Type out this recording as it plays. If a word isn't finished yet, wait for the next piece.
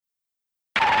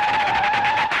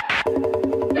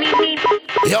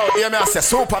Yo, hear me, I say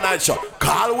Supa Nytro.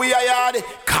 Call we a yard.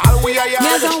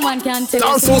 Yes, no one can tell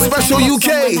Dancehall Special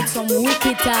UK.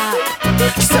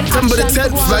 September the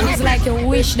 10th, man. Like a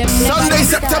wish them Sunday,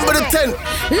 September the 10th.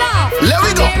 Love. Let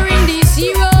me go. Hearing these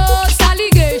serious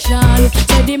allegation.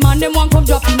 Say the man them want come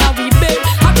drop in a we bed.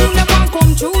 I do them want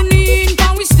come tune in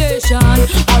can we station.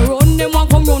 I run them want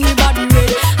come run me body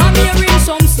red. I'm hearing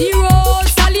some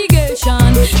serious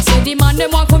allegation. Say the man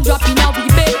them want come drop in a we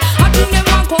bed. I do them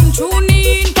want come tune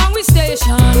in can we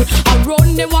station. I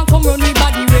run them want come run me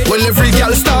body red. Well, every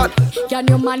girl start. Can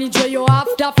you manage where you have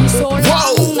to be so long?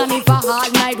 Whoa. And if a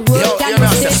hard night work, can you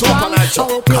stay strong? I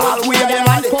hope you have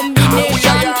one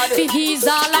combination. For he's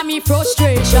all of me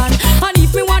frustration. And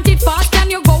if me want it fast, can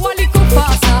you go a little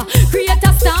faster? Create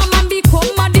a storm and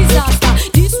become a disaster.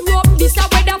 This rope, this a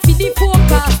weather for the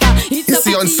forecaster. You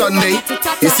see on Sunday,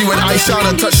 you see when Aisha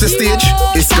touch the stage,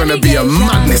 it's gonna be a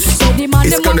madness.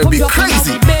 It's gonna be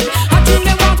crazy. I think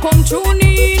they want come tune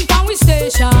in can we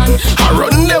station. I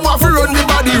run them off, run the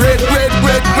body red.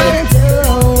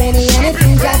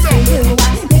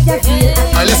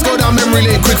 Let's go down memory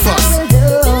lane quick fast.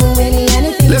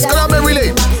 Let's go down memory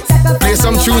lane. Play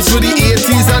some tunes for the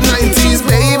 80s and 90s,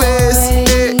 babies.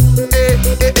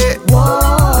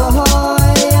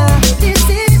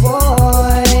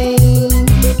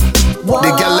 The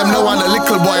girl them no want a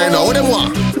little boy now. What them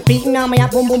want? Beating on my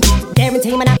boom boom,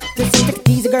 guarantee man up.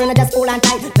 Easy girl, I just hold on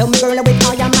tight. Love me girl with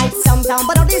all your might. Sometime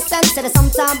but all this sense,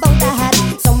 sometime about the hat.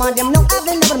 Some of them no have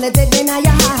the love, they dead in your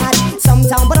heart.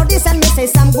 Sometime but all this and me say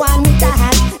some go on with the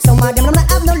hat. Some of them no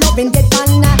have no love in dead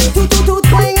pan. Toot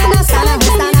twang and a stana.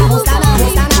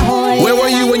 Where were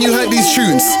you when you heard these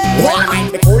tunes? What? I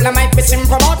might be cool, I might be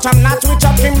simple, but I'm not switch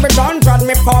up in bedon. Drag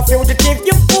me for fugitive,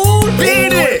 you fool.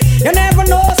 Beat it. You never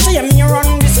know, see me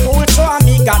run the school, so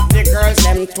me got the girls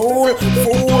them tool,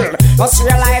 fool. Must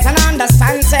realize and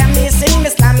understand, say me sing the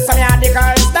slam, so me had the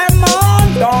girls them all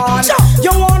done.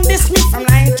 You want this me from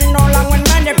 19 no long when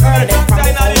man the girl them from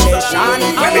the foundation.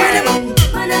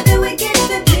 One of the wicked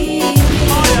to please me.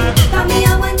 Tell me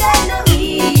I want that no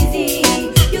easy.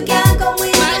 You can't come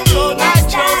with me.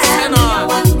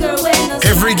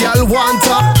 Every girl want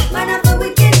her. One of the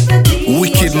wicked to please me.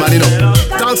 Wicked man, you know.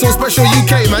 Dancehall Special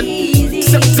UK, man.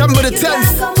 September the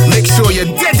 10th. Make sure you're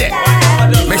dead.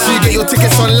 Make sure you get your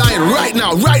tickets online right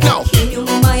now. Can you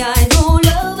make my eyes roll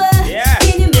over? Yeah.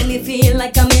 Can you make me feel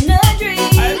like I'm in a dream?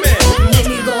 Make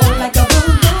me go like a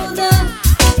bulldozer.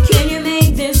 Can you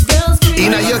make this girl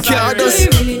scream? Inna your car,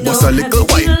 just bust a little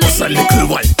wine, bust a little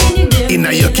wine.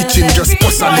 Inna your kitchen, just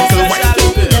bust a little wine.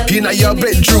 Inna your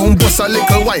bedroom, bust a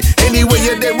little wine. Anywhere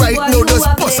you're there right now, just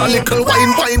bust a little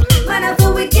wine. Man, I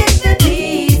feel wicked to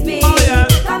please me.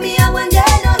 Tell me I want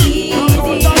that no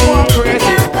easy.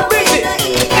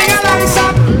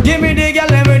 Give me the girl,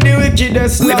 let me do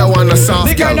wickedest. We don't want a soft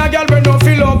the girl. kind of girl we don't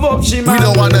feel love up, she man. We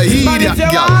don't wanna hear that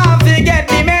girl.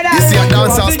 You see a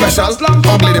Dancehall Special,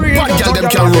 only the bad girl them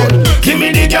can roll. Give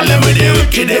me the girl, let me do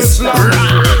wickedest. The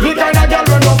kind of girl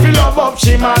we don't feel love up,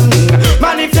 she man.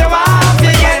 Man, if you want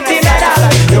to get in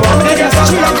that, you want to get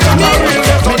some love,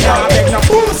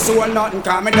 so nothing,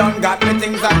 cause me done got me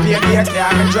things that pay me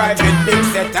clear. Me drive with big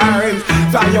set of rims.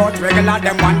 Fly out regular,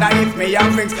 them wonder if me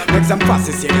have things. Make some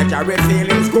fussy, see they carry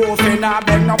feelings. Goofy, nah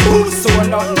beg no boost. So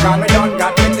nothing, cause me done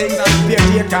got me things that pay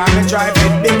me clear. Me drive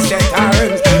with big set of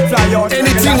rims. Fly out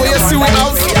Anything where you see with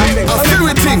us, I feel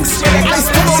with things.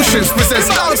 Ice Promotions presents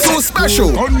Dancehall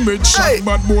Special. Gunmate shot,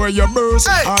 bad boy, you burst.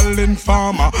 All in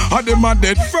farmer, had them a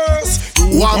dead first.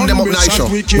 Warm them up, Nytro.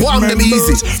 Warm them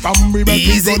easy.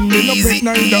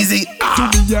 Easy. To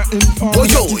be a informer,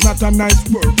 it's not a nice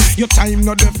word. Your time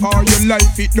not there for your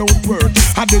life, it don't work.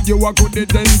 How did you a good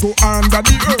then go under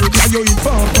the earth? Are you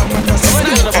informed?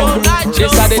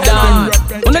 This are the done.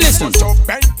 Wanna listen?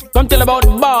 Come tell about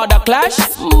border clash.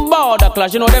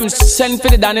 You know them send for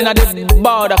the down in the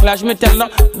border clash. Me tell no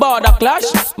border clash.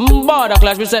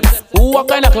 Me say what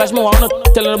kind of clash me want to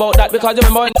tell about that, because you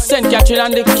remember when Saint Catherine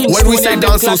and the King. When we say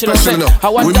Dancehall Special,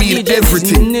 we mean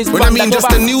everything. We don't mean just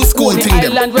the new school thing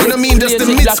them. We don't mean just the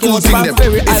mid school thing them.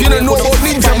 If you don't know about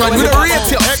Ninja Man, we don't rate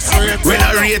you. We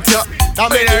don't rate you.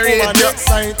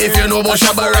 If you know about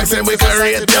Shabba Ranks, then we can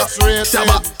rate you.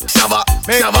 Shabba.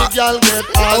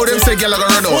 How them say girl are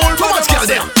gonna run out? How much girl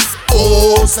them?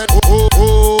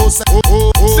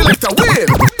 Selector, win.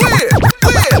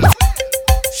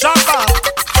 Shabba,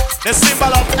 the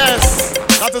symbol of S.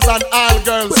 That is an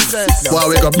all-girls chest. Wow,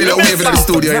 we got Bill a wave in the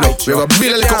studio, you know. We got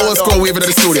Bill a little old school wave in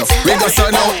the studio. We got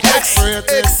son now X.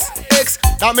 X.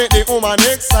 That make the woman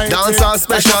excited. Dancehall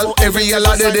special, every year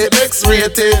like they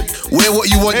X-rated. Wear what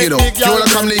you want, you know. If you wanna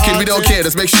come naked, we don't care.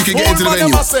 Just make sure you can get into the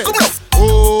venue. Come on.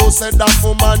 Oh, said that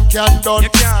woman can done.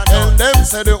 Tell them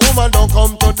say the woman don't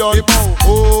come to done.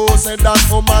 Oh, said that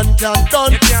woman can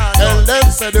done. Tell them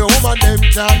say the woman them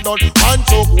can done. One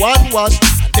choke, one wash,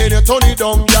 then you turn it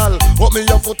down, gal. Put me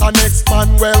your foot and next man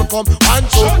welcome. One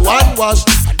choke, one wash,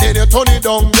 then you turn it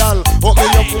down, gal. Put me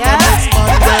your foot and next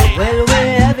man welcome. Well,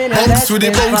 we're having a bounce with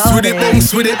it, bounce with it, bounce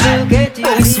with it,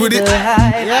 bounce with it.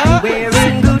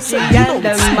 Wearing Gucci and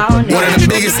the mountain. One of the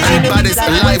biggest and baddest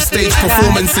live stage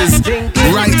performances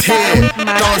right here,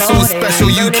 Dancehall Special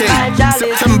UK,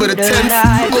 September the 10th,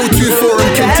 O2 Forum,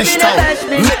 Kentish Town.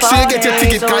 Make sure you get your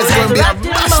ticket, guys. It's gonna be a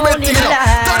bashment ticket up.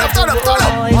 Turn up.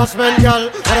 Bashment, girl.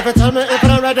 What if you tell me if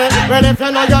you're ready? Well, if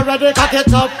you know you're ready, cock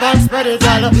it up and spread it,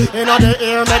 girl. You know the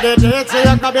ear meditate, so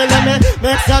you can be let me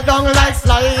mix your down like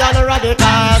Sly and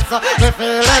Radicals. We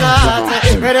feeling hot,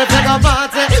 ready to go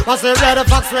party. What's the red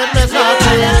fox with me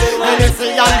shorty? And it's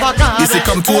the young Bacardi. You see,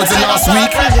 come towards the last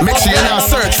week. Make sure you now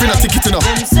search for the ticket enough.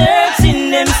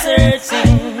 Them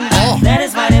searching. That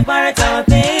is why they borrow our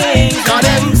things.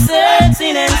 Them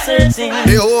searching and searching.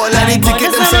 They all let the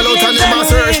ticket them sell out and them a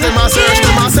search.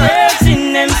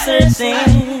 Searching.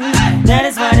 That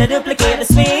is why they duplicate the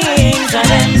swings. And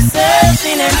them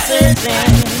searching and searching.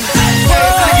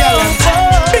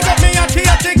 Big up me and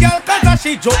the girl, cause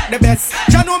she joke the best.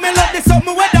 You know me love this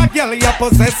something where that girl you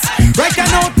possess. Right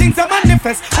now things are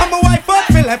manifest. I'm a wife of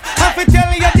Philip. I fi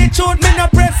tell you the truth, me no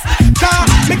press. Cause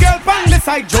me girl pan the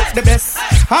side joke the best.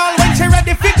 All when she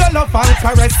ready fi go love and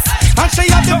caress. And she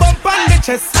have the bump on the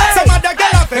chest. Some other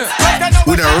girl have it.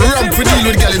 We done run for deal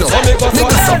with girl, you know. Make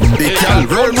us up, big girl.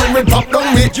 Roll when we pop down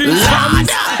me.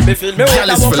 Lord, girl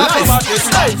is for life.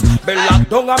 Me lock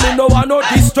down and me no want no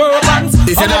disturbance.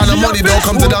 If you don't have no money, don't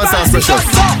come to Dancehall Special.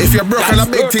 If you're broke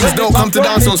and big things, don't come to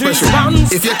Dancehall Special.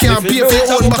 If you can't pay for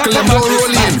your own buckle, them don't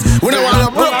roll in. We don't want a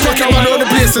broke pocket man around the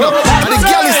place, you know. And the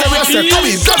girl is there, we say,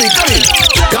 come in.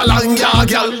 Girl and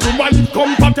girl. Woman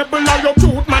compatible and your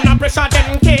cute man a pressure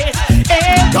them case.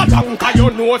 Eh, Kalanka you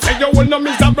know say you will no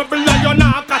miserable and you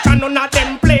not catch none of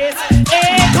them place.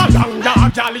 Eh, Kalanka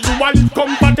girl you are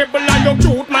compatible and your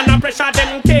cute man a pressure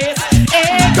them case.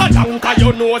 Eh, Kalanka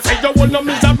you know say you will no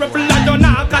miserable and you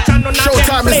not catch none of them place.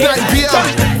 Showtime is 9 p.m.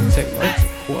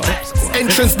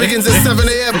 Entrance begins at 7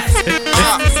 a.m.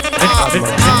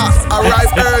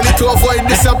 Arrive early to avoid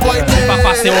disappointment.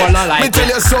 Me tell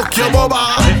you suck your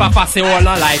mama. Papa say all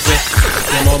I like it.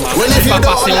 Well, if you don't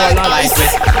like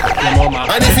it,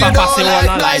 and if you don't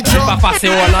like Nytro, Papa say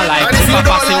all I like and if you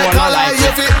don't like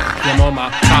your mama,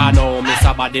 I know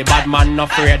Mr. Body bad man no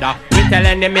afraid of. We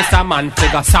telling him Mr. Man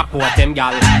figure support him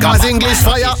gal. Cause English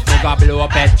fire figure blow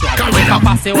up petrol.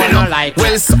 Papa say all I like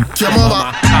well, suck your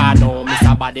mama. I know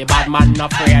Mr. Body bad man no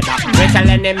afraid of. We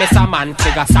telling him Mr. Man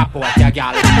figure support your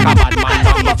gal. Bad man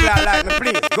no like me,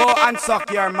 please go and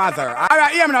suck your mother.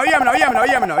 Alright, hear me now.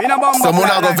 You know someone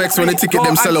are gonna vex when they ticket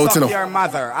them sell out, you know. Your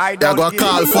mother. I don't go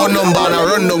call phone number and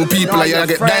run down people and you not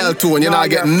get dialed to and you not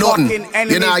get nothing.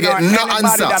 You not get no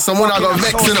answer. Someone are gonna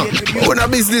vex, you know. What a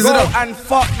business, you know.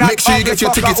 Make sure you get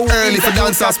your tickets early for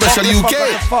Dancehall Special UK.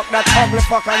 Fuck that ugly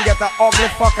fuck and get an ugly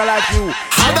fucker like you.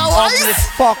 Otherwise,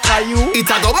 fucker you. it's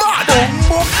a go mad.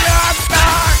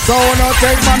 So no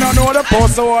take man no know the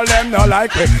post so all them no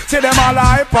like me. See them all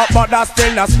hype up but that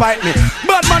still not spite me.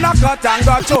 But man a cut and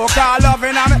got choke all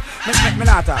loving on me. Me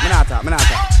not talk.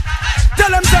 Tell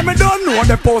them say me don't know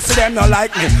the post them no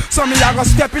like me. So me a go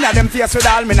step in at them face with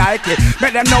all me Nike.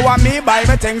 Make them know what me buy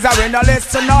me things are in the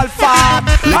list and all far.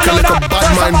 Little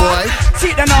bad mind boy.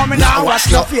 See them know me now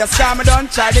watch no face. Cause me don't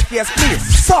try the case please.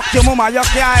 Suck your mama you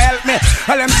can't help me.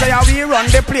 Tell them say how we run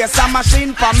the place. A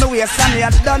machine from the waist and me a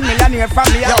done millionaire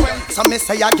from me. So me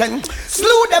say again,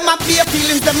 slew them up their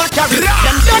feelings them a carry.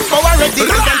 Them done go already.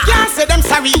 Them can't say them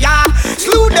sorry yeah.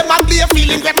 Slew them up their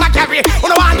feelings them a carry. You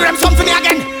know want them something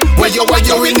again. Where you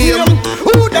in him?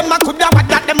 Who them a coulda what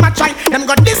that them a try? Them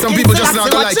got this. Some people just not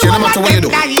gonna like you, no matter what you do.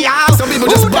 Some people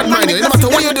just bad mind you, no matter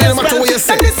what you do, no matter what you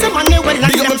say. Big up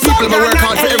the people that work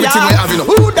hard for everything we have, you know.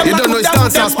 You don't know it's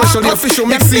Dancehall Special, the official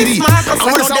mix CD. And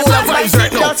we're just all our vibes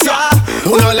right now.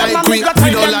 Who don't like we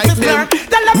don't like them.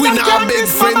 We not big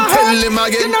friend, tell them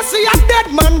again. You know see a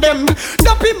dead man them,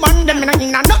 dopey man them,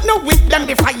 not no with them.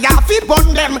 The fire fi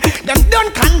burn them. Them don't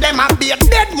condemn a be a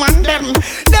dead man them.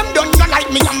 Them don't not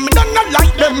like me and me don't not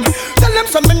like them. Tell them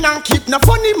some me not keep no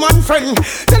funny man friend.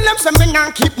 Tell them some me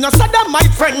not keep no sada my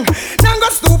friend. Now go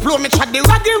stoop low me chat the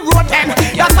raggy road them.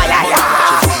 Ya fire ya.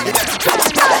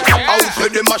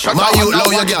 My you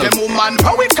love your girl.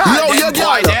 Love your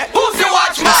girl. Who's you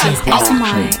watch me? This is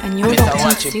SMI and you're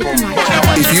watching Supa.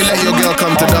 If you let your girl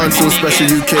come to Dancehall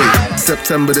Special UK,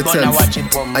 September the 10th,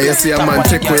 and you see a man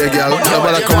take away your girl, you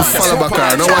better come follow back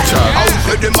her, no watch her.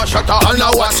 And now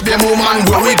watch them woman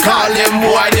where we call them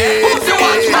boy they.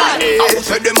 Out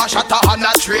for them a shatter and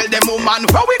a trail them woman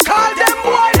where we call them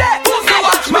boy they.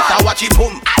 Mr. Watch it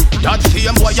boom, that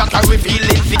same boy you can reveal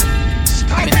it.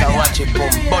 Mr. Watch it boom,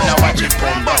 Bunna watch it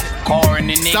boom,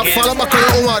 corn in the Stop follow back on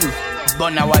your woman.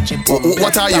 Bunna watch it boom.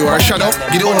 What are you, a shadow?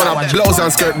 Get on a blouse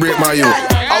and skirt break my you.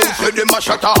 Out for them a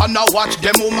shatter and a watch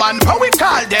them woman where we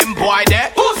call them boy they.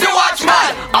 Who's the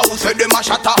watchman? Out for them a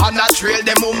shatter and a trail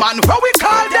them woman where we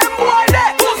call them boy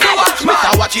they. Who's the watchman?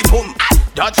 Mr. Watch it boom.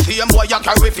 That same boy you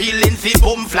carry feelings, the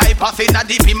boom fly pass in a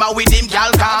deep him with him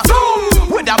gal car. Zoom!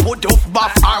 With a put off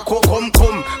buff or come.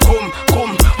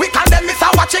 We call them Mr.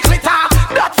 Watch it glitter.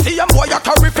 That same boy you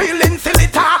carry feelings, the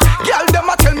litter. Girl them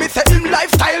a tell me say him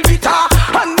lifestyle bitter,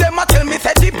 and them a tell me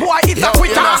say the boy is a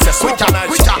quitter. Out to them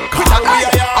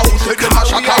a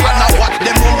shatter and a watch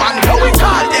them woman. How we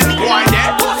call them boy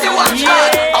there? Pussy watch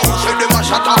that. Out to them a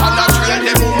shatter and a trail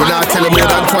them woman. But I tell him we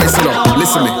done twice enough.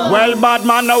 Listen me. Well, bad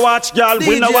man, no watch, girl.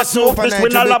 We know what's no fish, we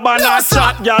no lab and not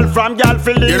chat, girl. From girl,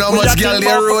 Philip, you know much girl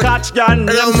there road. You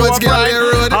know much girl there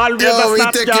road. Yo, we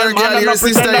take your girl, your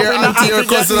sister, your auntie, your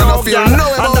cousin, and a fear.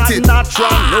 Know about it. No,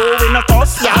 we not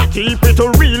us, girl. Keep it a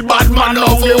real bad man,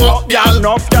 no we walk, girl.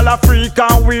 Enough girl a freak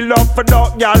and we love for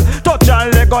dog, girl. Touch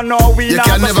and leg on, no we you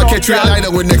can never catch real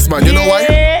line with next man. You know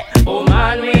why? Oh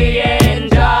man, we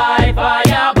enjoy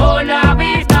fire, bona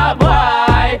vista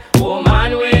boy. Oh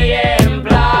man, we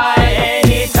employ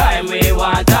anytime we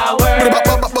want a word.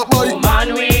 Oh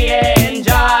man, we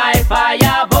enjoy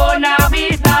fire, bona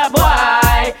vista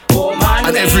boy. Oh man,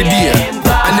 and every day,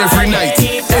 and every night,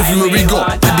 everywhere we go,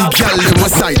 and the girl them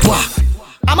was sight.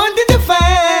 I'm under the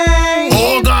fame.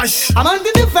 Oh gosh, I'm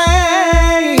under the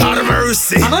fame. God of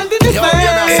mercy. I'm under the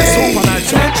fame.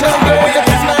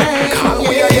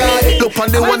 Look on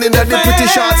the one in the pretty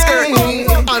short skirt,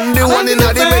 and the one in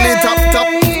the belly top.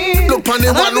 Look on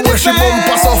the one where she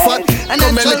bumper so fat.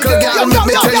 Come a little girl, let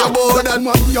me tell you about that.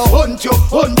 Hunt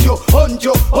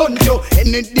you.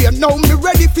 Any day now me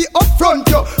ready for upfront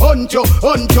you. Hunt you.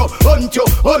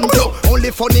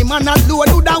 Only funny man alone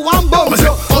do that one bump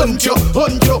you. Hunt you.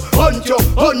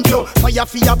 Fire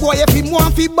for your boy if him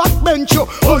want fi backbench you.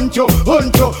 Hunt you.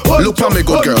 Look on me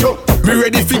good girl, me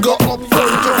ready fi go up.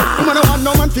 Man no want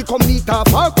no man fi come meet her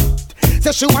fuck.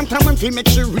 Say she want a man fi make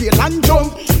she real and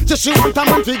jump. Say she want a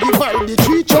man fi give her the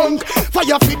tree chunk.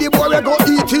 Fire fi the boy we go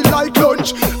eat it like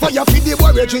lunch. Fire fi the boy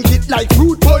we drink it like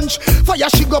fruit punch. Fire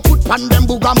she go put pan them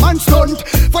booger man stunt.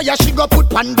 Fire she go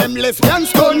put pan them lesbian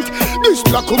stunt. This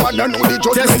black woman don't know the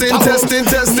judgment. Testing.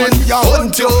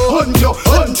 Hunt you.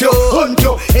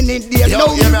 Any day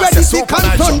now me ready to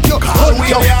confront you. Hunt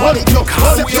you.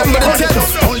 September the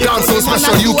 10th, Dancehall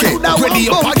Special UK, ready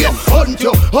up again. Hunt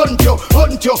you.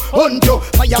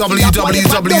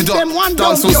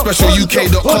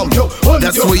 www.dancehallspecialuk.com.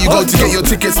 That's where you go to get your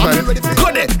tickets, man. Go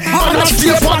there.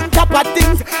 On top of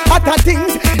things, other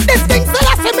things. These things that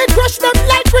I say me crush them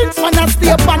like rings. Man, I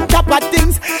stay on top of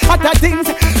things, other things.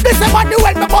 This is what the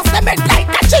world me bust them head like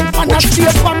a chink. Man, I stay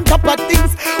on top of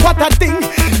things, other things.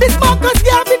 This Marcus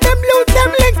Garvey them lose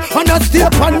them links. Man, I stay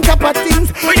on top of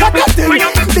things, other things.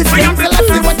 This things that I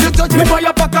say what you judge me by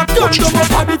your back of gun. Come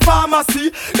up at the pharmacy.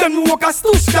 Them walk a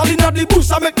stush girl inna the bush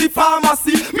and make the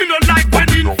pharmacy. Me no like when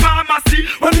in pharmacy.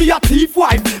 When me a thief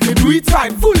wife, me do it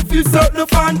right, fulfill certain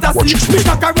fantasy. Me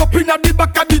knock her up inna the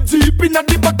back of the jeep, inna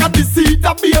the back of the seat.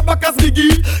 A be a back as me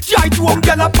give. Try to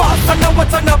girl a pass and a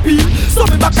watch and a peep. So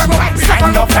me back her up,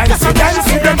 sign no fancy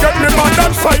dancing. Them get me mad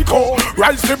and psycho,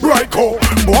 rise the Bryco.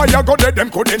 Boy you go dead, them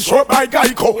couldn't show by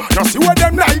Geico. Now see where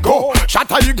them like go,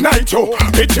 shatter ignite you.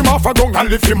 Hit him off a gun and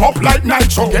lift him up like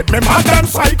Nytro. Get me mad and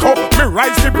psycho, me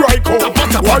rise the Bryco.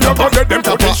 Boy you go dead, them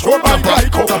couldn't show by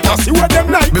Geico. Now see where them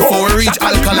like go. Before we reach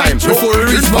Alkaline, before we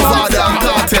reach Mavada and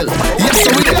Cartel. Yes, so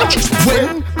we did.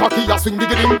 When cocky a swing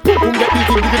digging, boom get the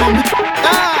thing digging.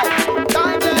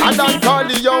 I don't call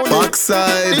the young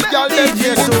backside. The girl them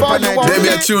here good for you. They be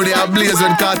a true, they are blaze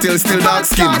when Cartel still dark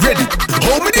skin. Ready?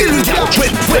 How me deal with you?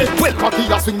 Well. Cocky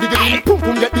a swing digging,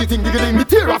 boom get the thing digging. Me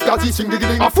tear off cause he swing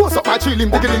digging. I force up my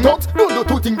chilling digging. Don't do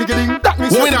two thing digging. That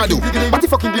means what we not do? But the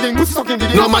fucking digging, pussy sucking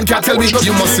digging. No man can tell me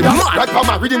you must be mad. Like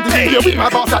Pama reading digging. With my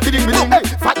boss that digging. Hey,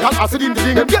 fat girl acid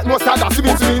digging. Get no style that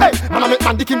swimming. Hey, man I make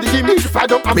man digging. If I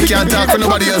don't, me can't talk for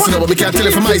nobody else, but me can't tell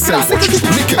it for myself.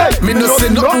 Me no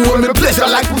say nothing when me pleasure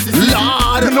like pussy.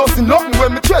 Lord, me no say nothing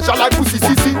when me treasure like pussy.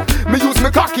 Me use me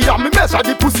cocky and me measure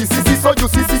the pussy. So you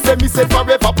see, say me say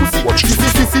forever pussy.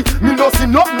 see. Me no see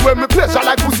nothing when me pleasure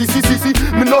like pussy, see.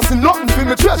 Me no see nothing for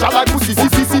me treasure like pussy,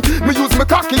 see. Me use me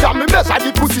cocky and me measure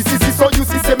the pussy, see. So you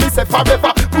see, say me say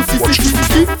forever, pussy,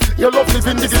 see. You love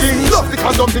living digging, love the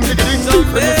condom thing digging.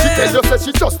 When she tell you say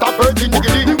she just a virgin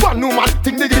digging. One new man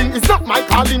thing digging, it's not my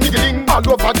calling digging. All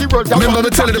over the world. Remember me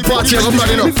telling the party I'm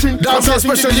running up. Dancehall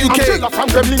Special UK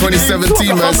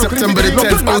 2017, man, September the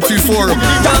 10th, O2 Forum.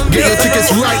 Get your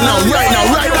tickets right now.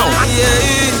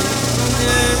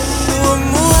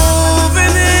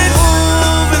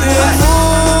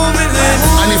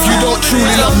 And if you don't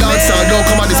truly love dancehall, don't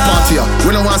come at this party.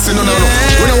 We don't want to see no.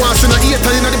 We don't want to see no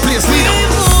eater in the place, neither.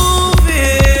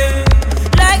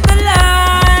 Like the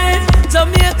line,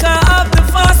 Jamaica have the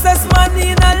fastest man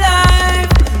in a life.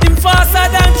 Him faster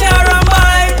than car and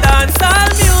bike.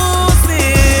 Dancehall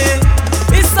music,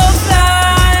 it's so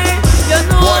fly. You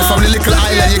know. Boy, from the little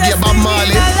island, you get Bob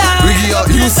Marley. We give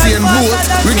you Usain Bolt.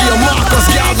 We give you Marcus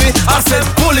Garvey. I said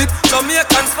bullet.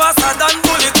 Jamaicans faster than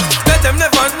bullet. Bet them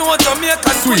never know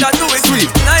Jamaicans could do it. Sweet.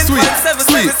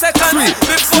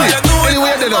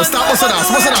 Anyway, they don't stop. What's us?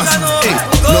 Hey,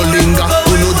 no linger,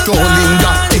 who no don't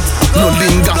linger. Hey, no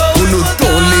linger, who no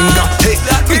don't linger. Hey,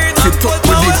 mix it up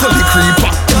with the gully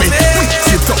creeper. Mix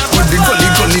it up with the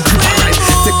gully creeper. Right.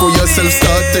 Take away yourself,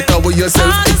 start. Take away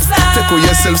yourself. Take away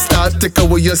yourself, start. Take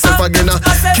away yourself again.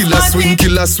 Killer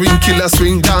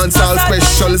swing. Dancehall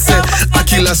Special say a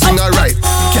killer swing. Alright.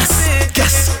 Gas.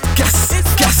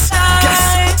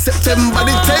 September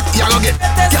the 10th, y'all gonna get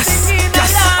gas.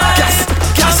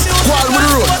 Go on with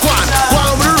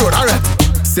the road, alright.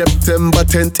 September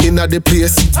 10th in the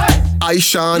place.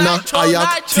 Aishana,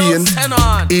 Ayatine,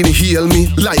 inhale me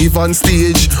live on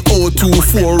stage. O2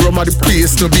 Forum at the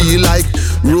place to be like.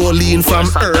 Rolling from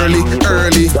early.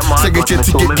 So get your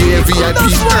ticket, get VIP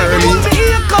early.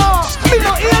 Me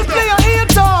no ear player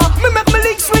hater. Me make me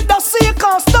links with the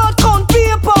seeker. Start count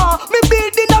paper. Me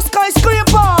build in the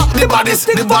skyscraper. The bodies,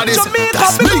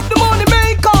 that's me. The money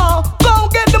maker. Go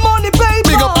get the money paper.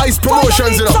 Big up Ice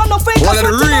Promotions, you know. One of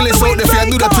the realest out there if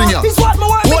you do that thing, yeah.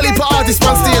 Holy party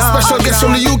sponsored special guests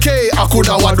from the UK. I could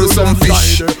have do some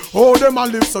fish. Oh, them a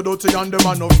live so dirty and them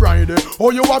a no Friday.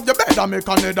 Oh, you have your bed and make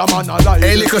another man alive.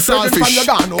 Hey, little saltfish.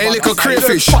 Hey, little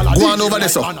crayfish. Go on over there,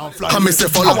 so. I miss it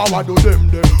for long.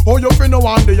 Oh, you finna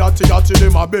one day yati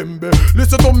them a bembe.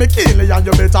 Listen to me keenly and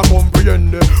you better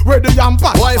comprehend. Where the yam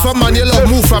pass. Why if a man you love,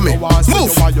 move from me.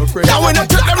 Move. Now when I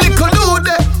tell them little dude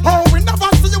there. Oh, we never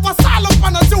see you a style up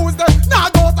on a Tuesday. Now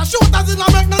go to shooters in a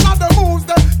make none of the moves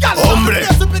there. Hombre.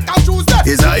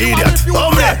 He's a idiot.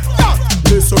 Hombre.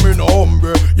 Listen me no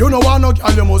hombre. You know I no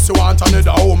girl you must want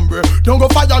another hombre. Don't go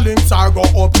fire links or go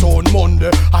uptown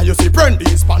Monday. And you see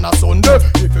Brandy's pan a Sunday.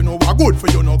 If you know what good for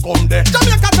you no come there.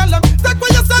 Jamaica tell them take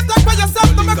where yourself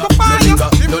to make a party.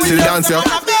 See the dance here.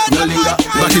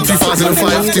 Back in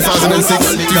 2005,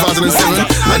 2006, 2007.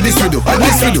 And this we do.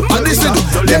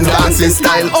 Them dancing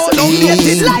style.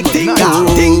 Like ding dong.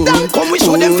 Come we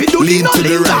show them fi do lean to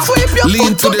the right.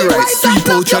 Lean to the right. Sweep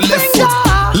out your left foot.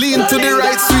 Lean to the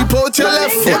right. Sweep out your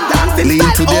left foot. Lean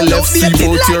to the left. Sweep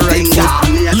out your right foot.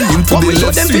 Lean to the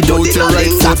left. Sweep out your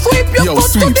right foot. Yo,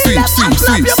 sweep.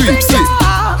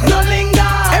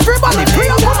 Everybody free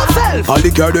up on yourself. All the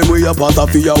girl them way up out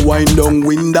of your wind down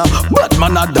window. But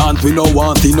man a dance we no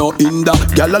want in no hinder.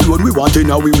 Girl alone we want in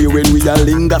we when we a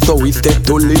linger. So we step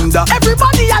to Linda.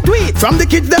 Everybody a do it. From the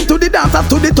kids them to the dancers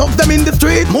to the tough them in the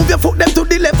street. Move your foot them to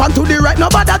the left and to the right.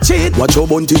 Nobody cheat. Watch your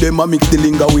bunty them a mix the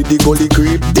linger with the gully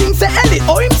creep. Ding say Ellie,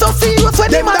 oh him so serious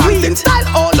when them a dancing style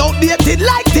all outdated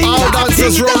like thing. All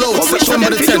dancers roll out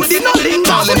September the 10th.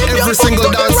 Calling every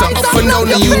single dancer up and down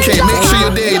the UK. Make sure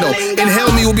you're there though.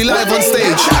 Inhale me will be live on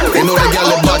stage. You know the girl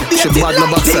is bad. She bad no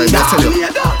backside. I tell you.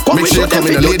 Make sure you come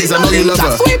in. The ladies, I know you love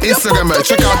her. Instagram her.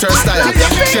 Check out her style.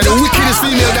 She the wickedest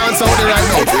female dancer out there right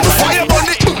now. Fire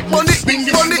bunny.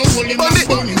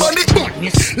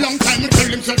 Long time I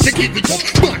tell him so to give it up.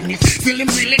 Badness, still him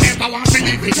really never want to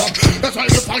give it up. That's why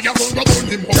the fire go burn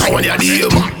him up. That one you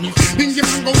deal. Badness, dingy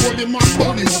man go hold him up,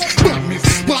 burn him up. Badness,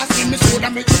 pass him the soda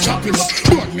make you chop him up.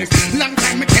 Badness, long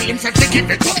time I tell him so to give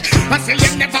it up. I say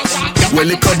him never walk. Well,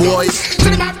 little boy. To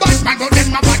them a bad man, but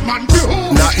them a bad man.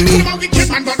 Not me. To them a wicked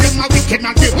man, but them a wicked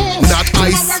man. Not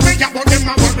ice. To them a warrior, but them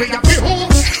a warrior.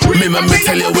 Remember me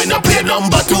tell you we no play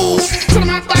number 2. To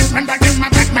them a bad man, but them a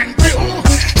bad man.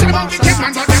 To them a wicked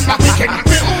man, but them a wicked man.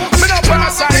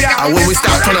 And when we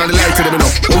start turning on the light to them, you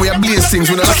know, when we are blaze things,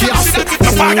 we not lucky off.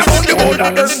 The fire on the whole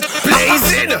of them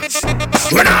blazing.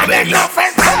 We not beg no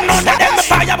friend from none of them. The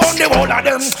fire on the whole of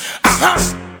them.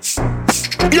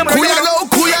 Kuya no.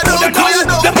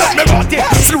 Them got me rotty,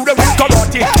 slew them with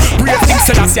karate. Brave things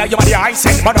Selassie, you are the I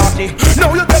send monarchy.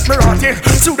 Now you get me rotty,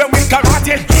 through them with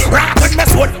karate. Rock with me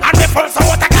sword and me first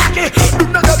out a khaki. Do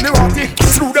not get me rotty,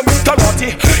 through them with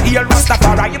karate. Here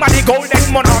Rastafari, you are the golden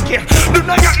monarchy. Do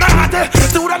not get me rotty,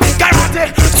 through them with karate.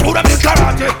 Through them with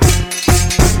karate.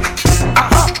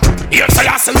 Here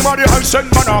Selassie, you are the I send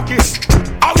monarchy.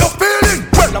 How you feeling?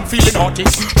 Well, I'm feeling naughty.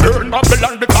 Burn up the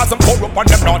land because I'm corrupt and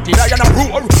them naughty. I am a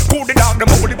roar, cool it down, them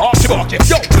holy barky.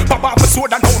 Yo, Papa for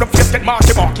sword and now them face get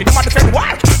marky. Them a defend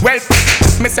war. Well,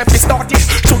 myself is started.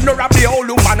 To know rap the old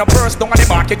woman a burst down on the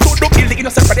market. To do kill the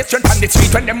innocent pedestrian on the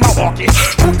street when them a walking.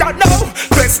 Who that now?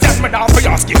 Question me now for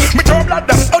asking. Me turn blood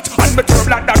them out and me turn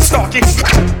blood them stalking.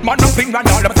 Man nothing and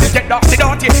all them still get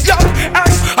dirty. Yo,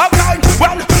 and I'm blind.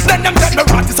 Well, then them get me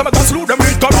rotty. So me go slew them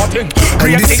with karate.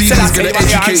 And this season's gonna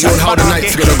educate you on how the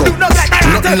night's gonna go.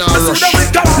 Nothing now rush,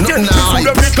 nothing now hype,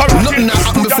 nothing now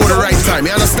happen before the right time.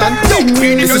 You understand?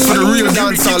 This is for the real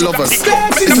dancehall lovers.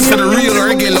 This is for the real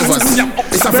reggae lovers.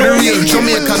 It's for the real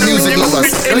Jamaican music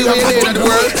lovers. Anywhere you're there in the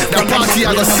world, that party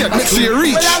I gonna set. Make sure you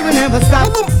reach. Well, I will never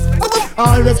stop.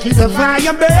 Always keep the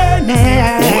fire burning.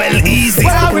 Well, easy.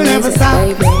 Well, I will never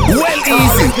stop. Well,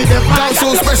 easy.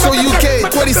 Dancehall Special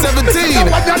UK 2017.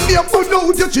 Blood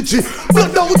out your chichi,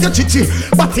 blood out your chichi.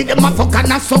 But in the motherfucker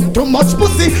not suck too much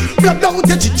pussy. Blood out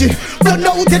your chichi, blood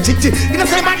out your chichi. You know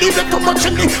say man leave it too much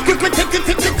in me. Quick, blood out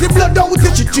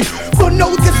your chichi, blood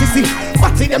out your sissy.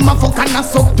 But in the motherfucker not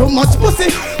suck too much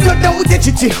pussy. Blood out your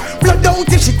chichi, blood out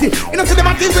your shitty. You know say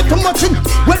man leave it too much in.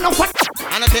 Well, no what?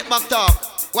 And I take back talk.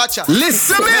 Watch out.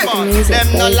 Listen me. Them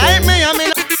no like me, I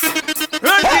mean.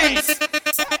 Run things.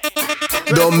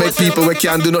 Don't make people who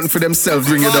can't do nothing for themselves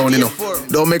bring you down, you know.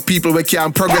 Don't make people who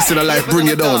can't progress in their life bring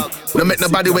you down. Don't make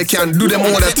nobody who can't do them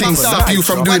other things stop you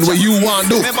from doing what you want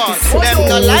to do. Them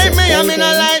no like me, I mean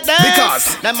I like them.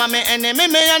 Because them are me enemy,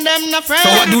 me and them no friend.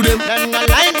 So what do them? Them no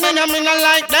like me, I mean I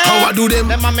like them. How I do them?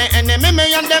 Them are me enemy, me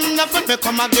and them no friend. Me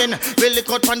come again. Really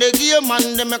good from the gear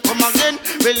man, them me come again.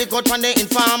 Really good from the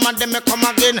informer, them me come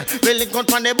again. Really good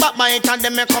from the backbiter,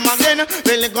 them me come again.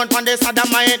 Really good from the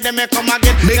sodomite, them me come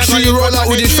again. Make sure you roll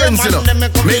out with your friends, you know.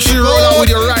 Make sure you roll out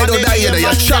with your ride or die, you know.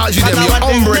 You charge them, you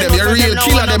umbre them, you real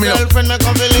killer them, you know. Nobody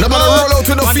roll out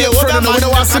with no fake friend, you know. We don't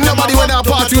want to see nobody when I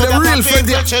party with a real friend,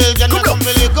 yeah. Come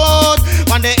on.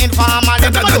 When the informer,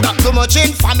 them do too much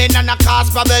infaming and a cause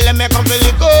problem, me come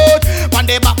really good. When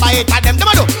they backbite them do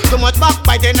too much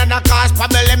backbiting and a cause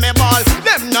problem, me ball.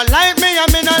 Them no like me, I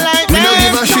mean no like them. We don't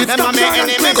give a shit.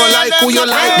 We go like who you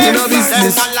like, we no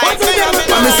business. I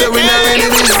say we no really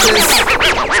business.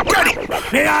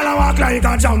 Me all a walk like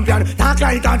a champion, talk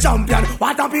like a champion.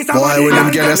 What a piece of boy, when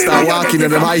them girls start walking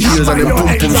in them high heels and them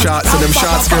pum shorts and them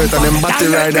short skirt and them body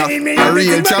rider, a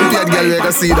real champion girl you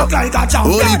can see that.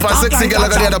 Whole heap of sexy girl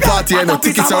at the other party, you know.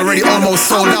 Tickets are already almost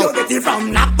sold out.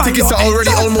 Tickets are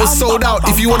already almost sold out.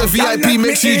 If you want a VIP,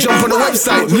 make sure you jump on the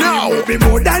website now. Be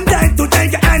more than that to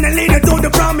take your hand and lead it to the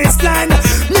promised land.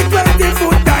 Me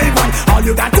 20-foot dive on. All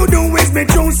you got to do is be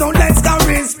true, so let's go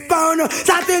respond.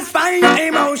 Satisfy your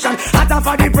emotion. Hotter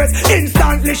for the press,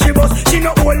 instantly she bust. She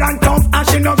no old and tough and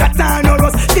she no got time no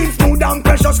rust. Things smooth and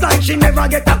precious like she never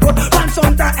get a cut. Once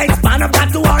on the expand, I've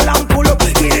got to all and pull up.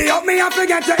 Giddy up me, I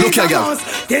forget to eat the mouse.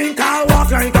 Think I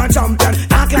walk like a champion.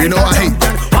 You know I hate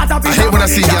when I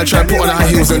see y'all try put on high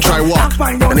heels and try walk,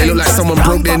 and they look like someone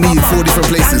broke their knee 4 different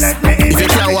places. If you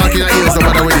can't walk in your heels, no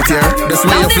matter with it here, that's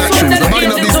where your flat shoes. Nobody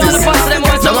know business.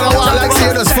 No matter what, like say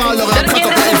you just fall over and cock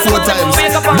up your head 4 times.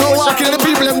 Don't walk in the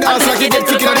people them dance like you get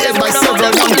kicked on the head by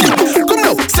several donkeys. Come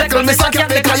now, second me suck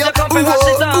at me cause you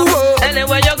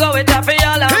anywhere you go with that for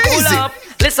y'all and pull up.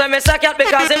 Listen, me suck it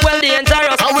because it's well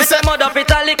dangerous. We say mud up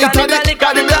italic and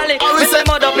italic. We say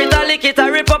mud up italic, it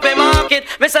a rip up a market.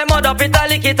 We say mud up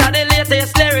italic, it a the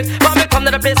latest lyrics. But me come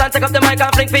to the place and take up the mic and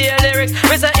fling for your lyrics.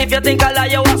 We say if you think I lie,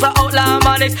 you was a outlaw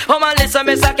manics. Oh man, listen,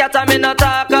 me suck it and me not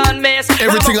talk and miss.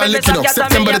 Everything I lick, you know,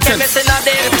 September the 10th.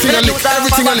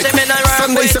 Everything I lick,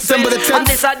 Sunday, September the 10th. And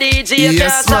this a DJ, you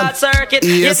can't start circuit.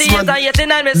 Yes, man.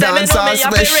 Dancehall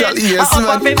Special, yes,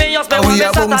 man. And we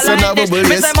are bouncing our bubble,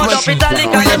 yes, man.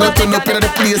 We are not turn up in the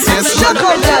place, yes, man.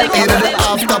 In the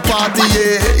after party,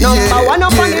 yeah. Number one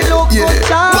up on the look good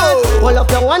chart. All of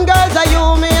your one girls are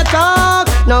you may talk.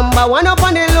 Number one up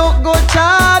on the look good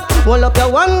chart. All of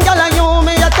your one girl are you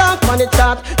may talk on the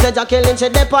chart. Jaja killing she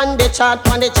dip on the chart,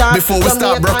 on the chart. Before we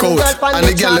start broke out and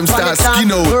the girl them start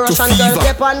skin out to fever.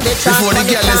 Before the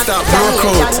girl them start broke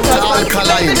out to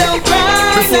alkaline.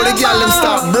 Before the girl them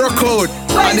start broke out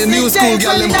And the new school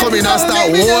girl them come in and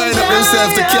start winding up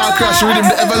themselves to car crash rhythm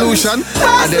the evolution.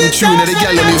 And them tune that the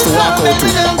girl them used to walk out to.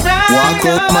 Walk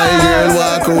out my girl,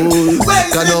 walk out.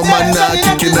 Cause no man not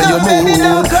kicking in your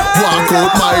mood. Walk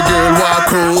out my girl,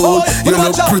 walk out. You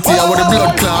look pretty and with a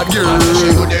blood clot girl.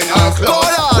 She good in her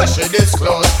clothes, where she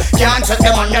disclose. Can't check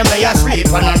them on them where you sleep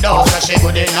on her door. Cause she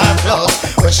good in her clothes,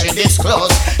 where she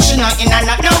disclose. She not in and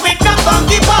out no with no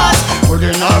funky pass. Good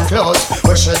in her clothes,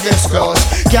 where she disclose.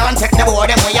 Can't take the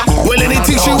boy them where you. Well,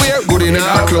 anything she wear, good in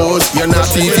her clothes. You're not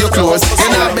thief your clothes.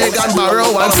 You're not beg and borrow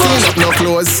and steal up no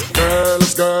clothes.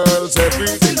 Girls,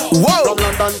 everything. Whoa!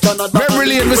 Remember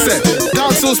Lane, we said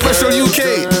Dancehall Special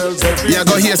UK. You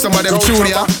go hear some of them tune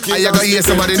here, and you go hear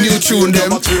some of the new tune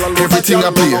them. Everything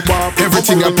I play,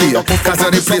 everything I play. Cause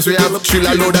of the place we have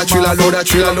triller loader, triller loader,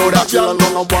 triller loader.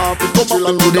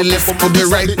 To the left, to the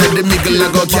right, to the middle, I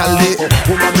go Cali.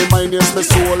 Woman, the mind is my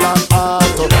soul and heart.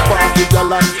 Party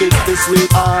girl and kick the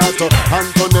sweetheart.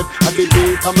 Antoinette at the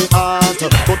beat of me heart.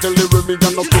 Go tell the women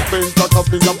you're not too faint. Cause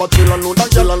me have a triller loader,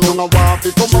 girl alone a walk.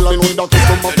 Come on, me need a kiss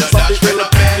from up inside the hill.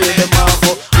 Play them off.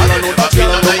 Girl alone a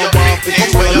triller alone a walk.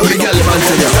 Come on, look the girl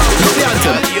anthem, look the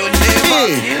anthem.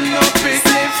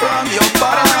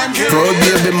 Proud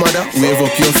baby mother, wave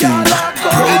up your finger.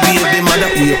 Proud baby mother,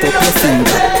 wave up your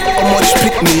finger. How much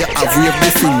pick me you have, wave the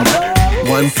finger.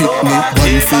 One pick me,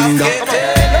 one finger.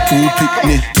 Two pick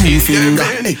me, two finger.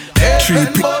 Three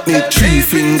pick me, three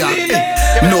finger.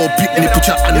 No pick me, put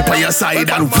your hand by your side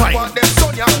and wine.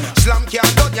 Slam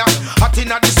can't done ya, hot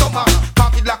inna the summer,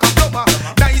 pocket like a plumber.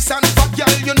 Nice and fat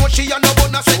girl, you know she a no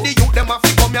bonus. Said the youth them a fi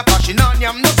come ya passion on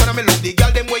ya. No son of me love the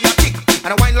girl them way you kick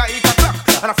and a wine like a clock.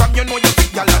 And from you know you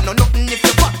fit girl and no nothing if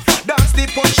you fat. Dance the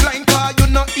punchline 'cause you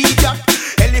no idiot.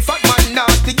 Elephant man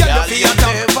nasty girl you fi a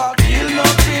top. Never kill no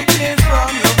chicken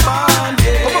from your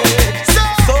body.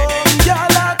 Some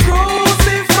girl a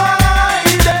crucify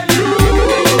them you.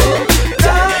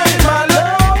 Time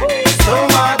alone, some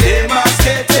of them a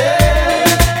sketchy.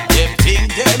 Them think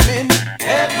them in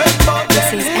heaven but This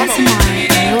is SMR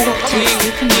and you're up to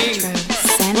Supa Nytro.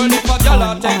 Well, if a girl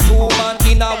a take two man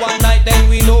in a one night, then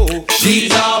we know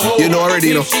she's a hoe. You know already,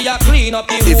 you know.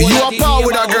 If you are power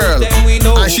with a girl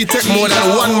and she take more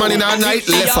than one man in a night,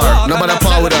 left her. Nobody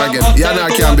power with her again. You and her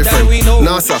can't be friends.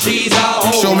 No, sir.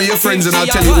 Show me your friends and I'll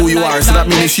tell you who you are. So that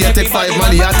means if she take 5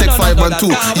 man, you take 5 man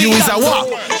too. You is a what?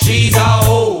 She's a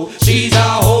hoe. She's a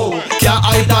hoe. Can't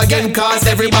hype again cause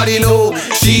everybody know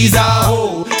she's a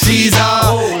hoe. She's a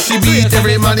hoe. She beat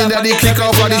every man in the click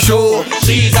off of the show.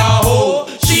 She's a hoe.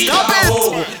 She's a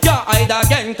hoe. Can't hide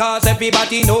again cause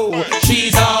everybody know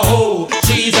she's a hoe.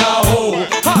 She's a hoe.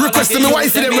 Request to me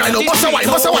wife in them right now. Bust a wine,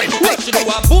 bust a wine. She do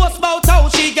a boast about how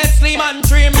she gets slim and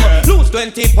trim. Lose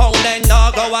 20 pound and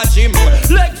now go a gym.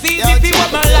 Legs easy if you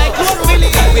want my life. Don't really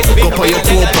get with me. Go for your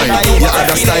toe pine. You have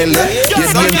the style there. You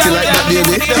dainty like that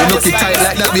baby. You look it tight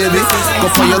like that baby. Go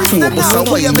for your toe, bust a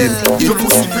wine then. You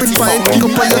pussy pretty fine. Go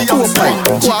for your toe pine.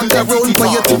 Walk around for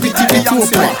your tippy tippy toe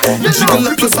pine. Jiggle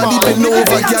up your body, bend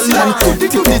over your land. Tippy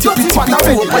tippy tippy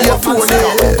toe by your toe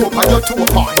there. Go for your toe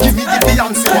pine. Give me the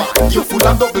Beyonce one. You full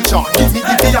of double charge. Give me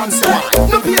the Beyonce one.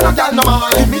 No pain no girl no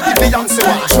man. Give me the Beyonce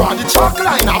one. Draw the chalk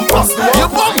line and pass the one. Your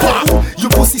bumper.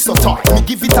 Your pussy so tight. Me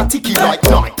give it a ticky like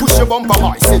night. Push your bumper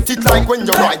high. Set it like when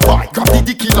you ride bike. Grab the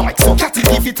dicky like so. Catty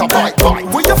give it a bite bite.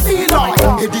 What you feel like?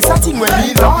 Hey, this a thing when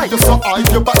me lie. You so high.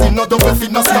 Your body no double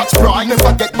fit no scratch bright.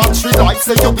 Never get battery life.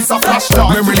 Say you be a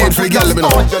flashlight. Memory lane for the girl, let me know.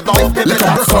 Like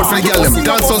a breakout for the girl,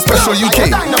 Dancehall Special UK.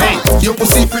 Hey, your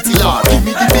pussy pretty large. Give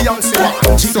me the Beyonce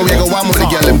one. So we go warm up the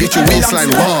girl and get your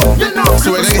waistline warm.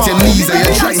 So we gonna get your knees and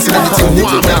your joints and everything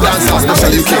warm. Now Dancehall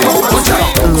Special UK. Watch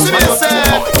out.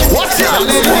 Watch out.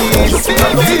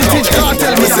 Vintage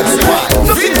Cartel, listen.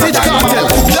 Vintage Cartel.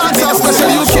 Dancehall Special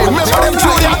UK. Remember them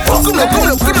two there? Come on, come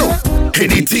on, come on.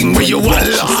 Anything where you want,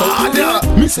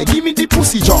 Lord. Me say give me the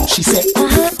pussy jaw. She said,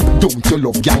 don't you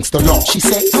love gangster law? She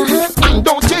said, and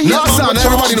don't you hear? No, son,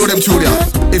 everybody know them two there.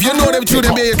 If you know them two,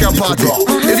 then you can party.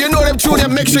 If you know them two,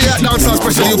 then make sure you're at Dancehall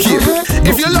Special UK.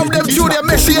 If you love them two, then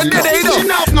make sure you're dead, you know.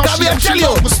 Can me tell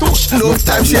you? No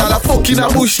time she all a fuck in a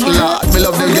bush. Lord, me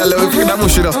love them girl in a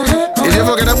bush, you know. If you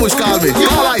fuck in a bush, call me.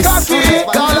 Call ice.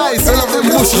 Call ice. I love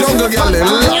them bush jungle girl,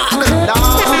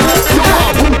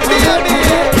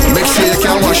 make sure you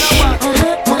can wash. I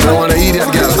don't wanna eat that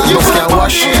girl. You must can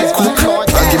wash, cook,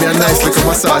 and give me a nice little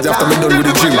massage after me done with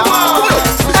the gym.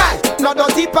 No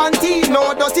dirty panty,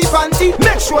 no dirty panty.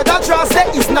 Make sure that dress there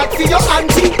is not for your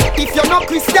auntie. If you're not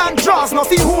Christian, dress no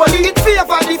feel holy. It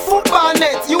favor the football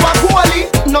net, you are holy.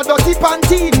 No dirty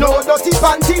panty, no dirty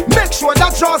panty. Make Make sure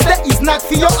that draws that is not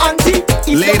for your auntie.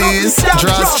 Ladies,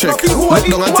 draws check. Look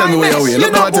down and tell me where you are.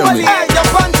 Look down and tell me. Hey, your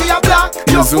panty are black,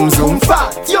 your zoom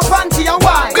fat, your panty are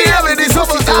white. Baby, this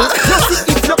is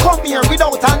if you come here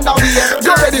without underwear,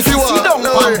 you're ready for sit down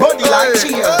on body like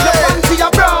cheer. Your panty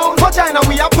are brown, vagina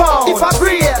we are pound. If I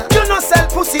breathe, you no sell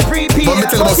pussy pre-pay. But me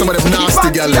tell you about some of them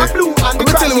nasty gal there. Let me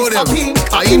tell you about them.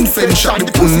 I infant shot.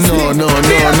 No. No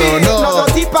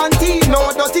dirty panty,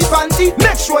 no dirty panty.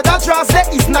 Make sure that draws that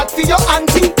is not for your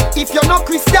auntie. If you're not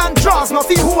Christian, draws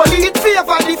nothing holy. It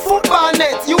favor the football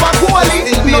net. You are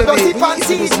holy. No dirty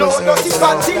panty, no dirty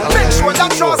panty. Make sure that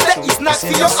draws that is not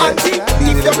for your auntie.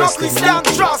 If you're not Christian,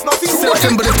 draws nothing holy.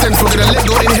 September the 10th, we're gonna let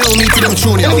go in hell me to them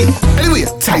tune. Anyway,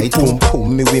 tight pum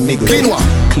me we make clean one.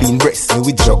 Clean breast me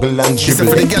we juggle and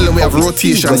dribble. For the girl we have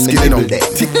rotation skilling up,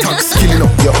 TikTok skilling up.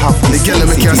 You have the girl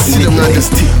we can see them on this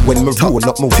tip. When me roll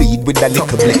up my weed with a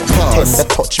little blade, tender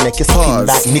touch make you spin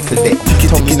like nickel deck.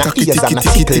 Tongue in a ears and a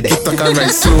tickle deck.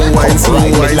 Slow wine,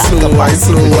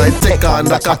 take on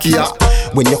the kakia.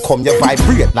 When you come, you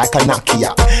vibrate like a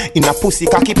Nokia. In a pussy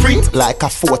cocky print like a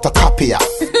photocopier.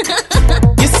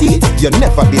 You see, you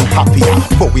never been happier.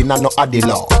 But we not no addy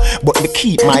law. But me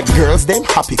keep my girls them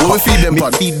happy. We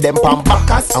feed them pan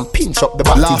backers and pinch up the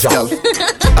body jaw.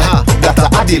 That's a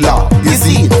addy law. You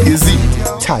see.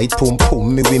 Tight pum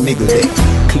me we niggle there.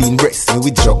 Clean breast me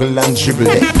we juggle and dribble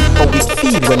there. How we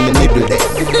feel when me nibble there.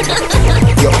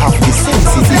 You have the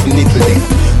sensitive nibble there.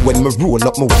 When me roll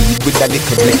up my weed with a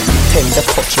little blade, tender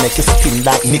touch make you spin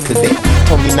like nickel there.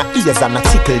 Tongue in a ears and a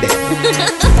tickle there.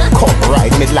 Come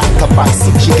ride me like a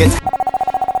bicycle, she get.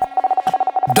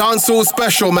 Dancehall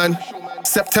Special, man.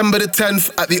 September the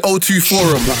 10th at the O2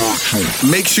 Forum.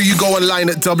 Make sure you go online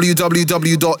at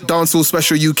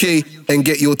www.dancehallspecialuk and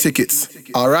get your tickets.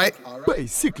 Alright?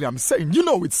 Basically, I'm saying, you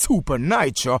know it's Supa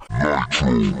Nytro.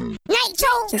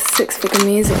 It's 6-figure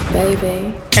music,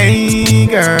 baby. Hey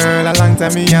girl, a long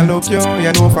time me a look you.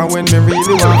 You know for when me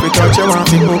really want to touch you, want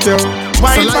to hook you.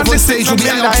 So live on stage will be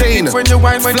Altain,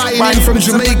 flying in from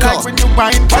Jamaica.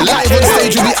 Live on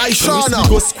stage will be Aishana,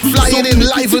 flying in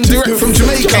live and direct from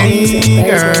Jamaica.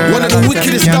 One of the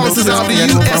wickedest dancers out of the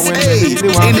USA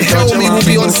in Helmy will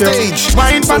be on stage.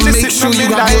 So make sure you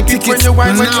have your tickets now.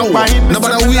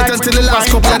 Nobody wait until the last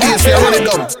couple of days for you run it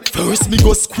down. First me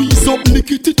go squeeze up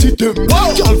Nicky titty them.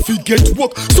 Y'all forget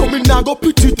work, so me now go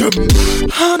pity them.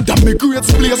 And that me great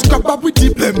place grab up with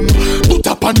the blem. Put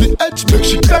up on the edge, make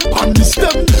she climb on the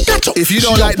stem. If you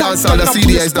don't like dancehall, the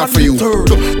CDI is not for you.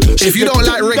 If you don't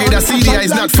like reggae, the CDI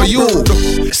is not for you.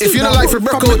 If you don't like for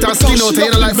break out and skin out, and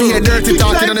you don't like for hear dirty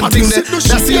talking and them things there,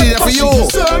 the CDI is for you.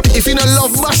 If you don't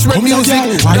love bashment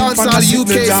music, Dancehall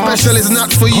UK Special is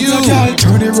not for you.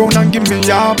 Turn it round and give me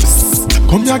yaps.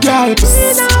 Come here, girl.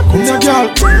 Come here, girl.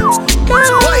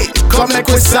 Wait, come make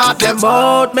we sort them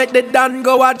out. Make the Dan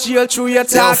go a jail through your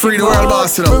time. Yo, free the world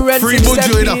boss, you know. Free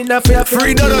Buju, you know.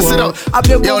 Free Dodos, you know.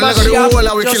 Yo, look at the whole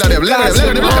how we kill them. Look at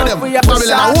them.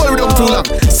 Babylon, I hold them too long.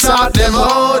 Sort them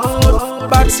out.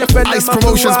 Ice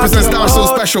Promotions presents Dancehall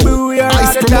Special.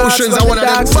 Ice Promotions are one of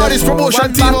the baddest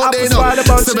promotion team out there, you know.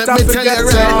 So let me tell you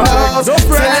right now.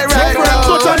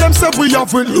 But tell them say we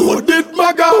have reloaded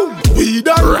maga. We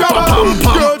done grabber.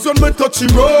 Girls when me touch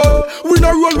him roll, we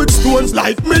no roll with stones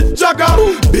like Mick Jagger.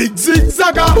 Big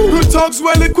zigzagger, the thugs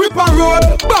well equipped and roll.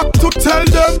 Back to tell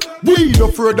them, we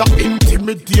no further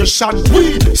intimidation.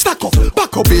 We stack up,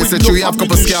 back up. Face it, you have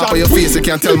couple scalp on your face, you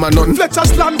can't tell man nothing.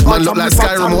 Man look like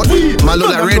Sky Remote, man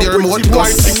look like Radio Remote. Go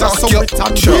suck your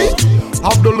show.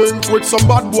 Have the link with some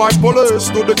bad boy police.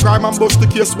 Do the crime and bust the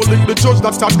case. Will link the judge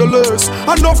that had the list.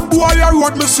 Enough boy I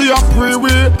want me see a pray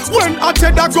with. When I tell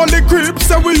that gully creep,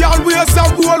 say we always a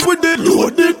roll with the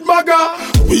loaded maga.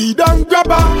 We done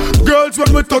grabber. Girls when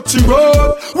we touch the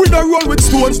road, we don't roll with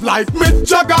stones like Mick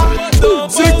Jagger.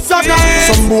 Zigzagger.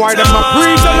 Some boy them a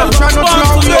preach and them try not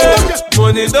drown them.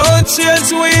 Money don't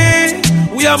change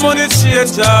we are money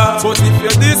changer. But if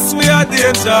you're this we are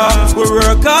danger. We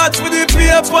work hard for the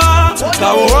paper.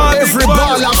 Every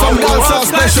baller from Dancehall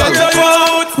Special.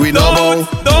 We know bow.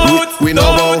 We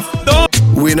know bow.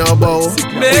 We know bow.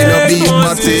 We know beat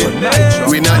party.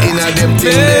 We not in a them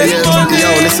thing there. Yo,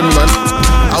 listen man.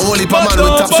 I only per man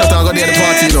with top shot and go there the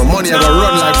party, you know. Money I go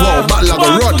run like wow, battle I go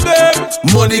run.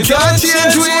 Money can't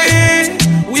change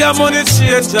we are money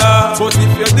changer. But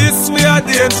if you're this we are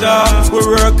danger. We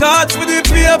work hard for the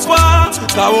paper.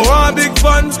 Cause we want big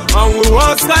fun and we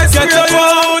want skies. Get your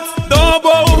out. Don't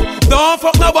bow, don't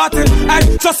fuck nobody. Ay,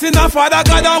 just in a Father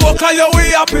God and walk on your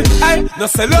way happy. Ay, no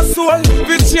sell your soul,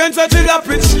 we change the jill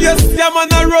pitch. Yes, yeah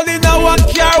man a rolling a one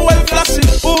car well flashing.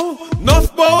 Ooh,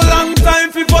 enough bow long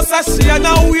time for bust a flashy and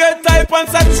a weird type and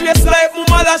chase like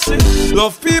Mumalashi.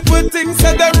 Love people think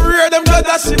say them rare, them blood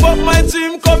ashy, but my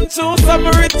dream come true, so me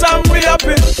rich and me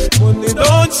happy. Money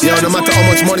don't change. Yeah, no matter how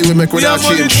much money we make, we don't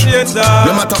change.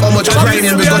 No matter how much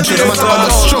grinding we go through, no matter how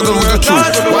much struggle we go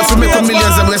through. Once we make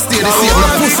millions and we stay the same, no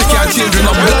pussy can't change in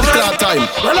a blood clot time.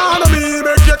 Well, I know me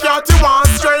make you can't you want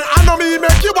straight. I know me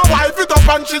make you a wife it up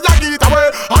and she a get away.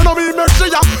 I know me make she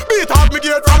a beat out me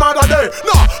gate from other day.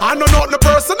 No, I know not the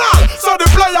personal, so the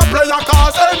player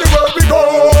cause anywhere we go.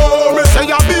 Me say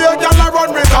ya be a girl I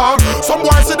run with her. Some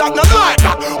boys say that no like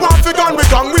that. Want fi gun we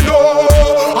gun we know.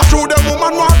 I true them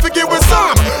woman want fi give with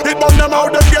some. It burn them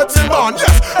out them getting born.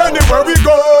 Yes, anywhere we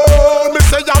go. Me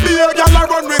say ya be a girl I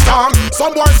run with her.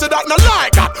 Some boys say that no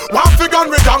like that. Want fi gun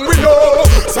we gun we know.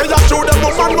 Say ya true them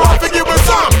woman want fi give with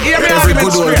some. Every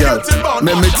good old girl,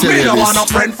 let me tell you this. Me no want no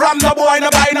friend from the boy, no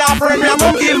buy no friend. Me a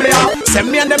go kill me off. Send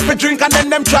me and them for drink and then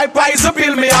them try pies to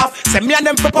peel me off. Send me and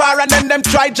them for par and then them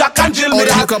try jack and jill me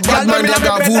off. Look a bad man like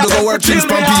a voodoo go work things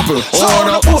from people. So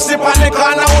no pussy panic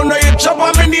and I wanna hit chop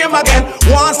on me name again.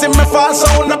 Once in me fall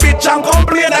so on the bitch and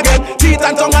complain again. Teeth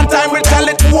and tongue and time will tell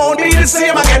it won't be the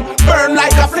same again. Burn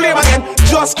like a flame again,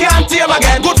 just can't tame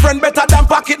again. Good friend better than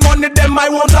pocket money, them I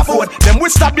won't afford. Them will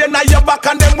stab you in your back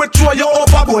and them will throw you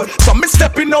overboard. So me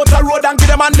stepping out the road and give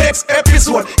them a next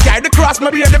episode. Carry the cross, me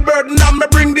bear the burden and me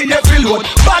bring the heavy load.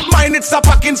 Bad mind it's a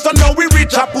packing, so now we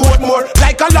reach a port more.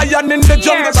 Like a lion in the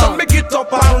jungle, so me get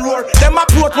up and roar. Them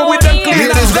approach me with them clean.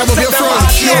 Ladies, grab up your front.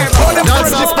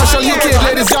 Dancehall Special UK,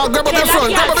 ladies, y'all grab up your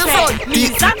front. Grab up your front.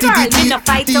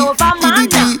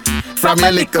 From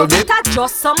your little bit.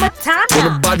 Just summertime. For the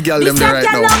bad girl them there right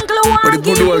now. For the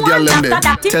good old girl them there.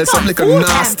 Tell some like a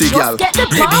nasty girl.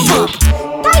 Ready up.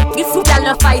 This girl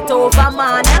no fight over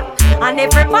man. And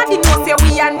everybody knows say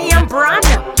we are name brand.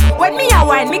 When me a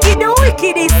wine, me give the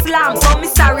wicked Islam. So me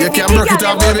sorry. You can't break it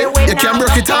off, baby. You can't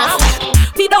break it off.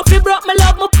 Feed up, me broke, me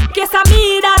love, me yes I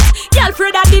me that. Girl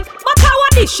Fred I did, but how I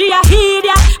did she a hear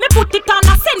that? Me put it on,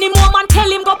 I send him home and tell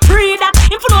him go pray that.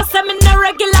 If you know say me no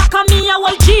regular, come me I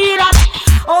will cheer that.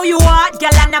 Oh you what,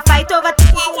 girl and a fight over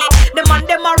the man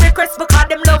them a request because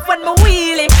them love when me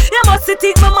wheelie. You must see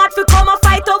think me mad for come a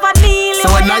fight over kneeling.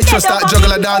 So when Nytro start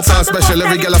juggle a Dancehall Special,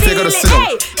 every girl a figure to sit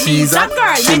up. She's a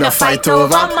girl, she no fight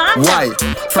over. Why?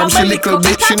 From she little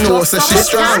bit, she knows that she's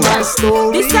strong.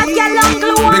 This a girl and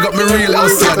glue. Big up me real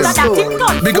outsiders.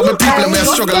 Big up me people and me a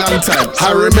struggle long time.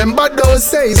 I remember those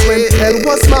days when hell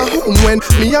was my home, when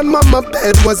me and mama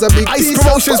bed was a big Ice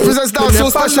Promotions presents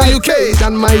Dancehall Special UK.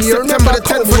 September the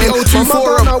 10th for the O2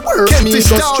 Forum. Kentish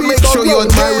Town, make sure you're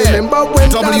there.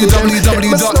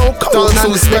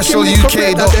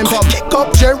 www.dancehallspecialuk.com. Kick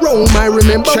up Jerome, I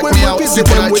remember check when me out,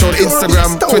 Supa Nytro on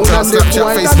Instagram, Twitter,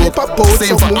 Snapchat, Facebook.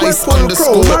 Same for Ice_the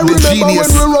Genius.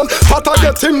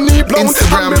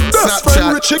 Instagram,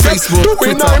 Snapchat, Facebook,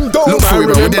 Twitter. Look for me,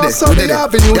 bro. We did it. We did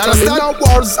it. You understand?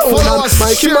 Follow us.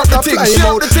 Share the thing.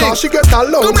 Share the thing. She get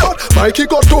alone, but Mikey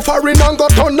got too far in and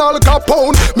got on Al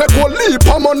Capone. Make one leap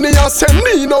of money and send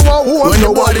me no one. When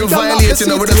the body violates, you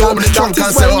know, with the open the trunk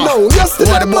and say, oh,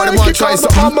 why the body want to try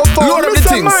something? Load up the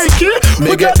things.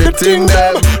 Me get the thing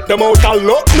them. Them out a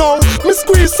lot now. Me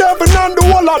squeeze 7 and the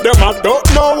whole of them I don't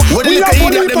know. What the liquor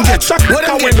idiot them get? What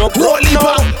them get? Holy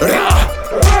pop.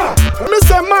 Me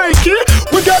say Mikey,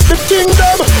 we got the thing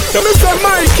them. Me say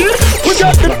Mikey, we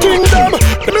got the thing them.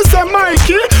 Me say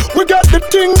Mikey, we got the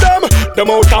thing them. Them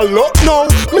out a lot now.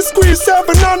 Me squeeze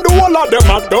 7 and the whole of them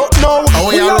I don't know. I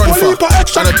want you to run for.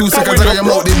 And the 2 seconds ago your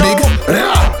mouth is big.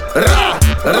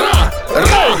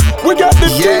 We got the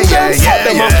thing them. So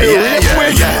them a feel real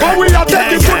quick. But we are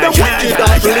taking to the wicked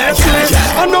and place.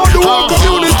 I know the whole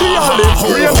community all live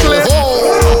real quick.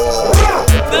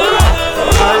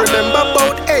 I remember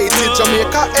about 80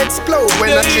 Jamaica explode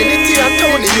when a Trinity and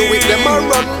Tony you with them a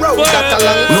run road that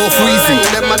along. No freezing.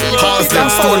 Cars them,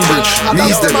 Stonebridge,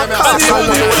 Neasden,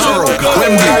 Harrow,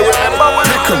 Wembley,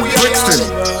 Peckham, Brixton,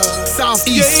 South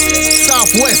East,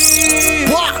 Southwest.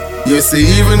 What? You see,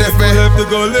 even if me, yeah,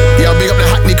 big up the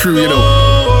Hackney crew, you know.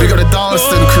 Big up the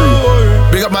Darlston crew.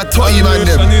 Big up my Toy man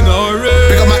them.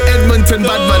 Big up my Edmonton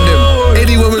bad man them.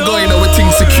 Anywhere we're going, you know, we're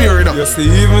things secure, you know. You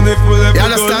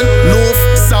understand?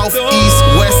 North, south, east,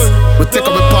 west. We take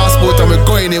up a passport and we're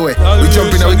going anywhere. We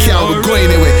jump in and we can't, we're going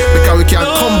anywhere. Because we can't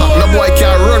come back. No boy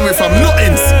can't run away from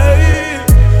nothings.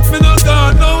 Me not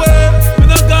gone nowhere. Me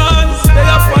not gone. Stay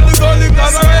up on the goalie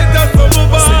cause I ain't just for my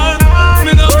band.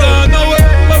 Me not gone nowhere.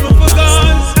 But me for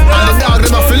gone. And the dog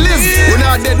them have to live. We're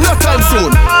not dead no time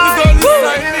soon.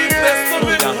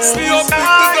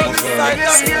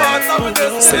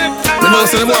 We know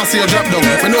so them want to see you drop down.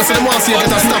 We know so them want to see you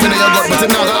get a stab in your gut, but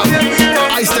it not gonna happen.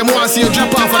 Ice them want to see you drop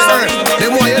off of the earth.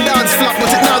 Them want your dance flap, but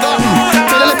it not gonna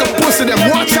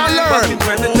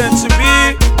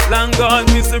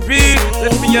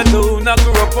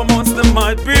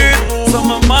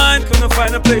gonna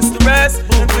find a place to rest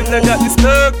until I got this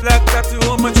thug black tattoo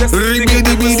on my chest. When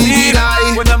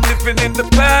I'm living in the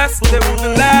past, they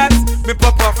wouldn't last. Me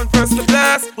pop off and press the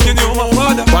blast. You know my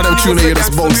father. Why don't you know you're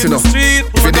just bouncing up? If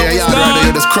you're there, you're right,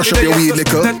 you just crush up your weed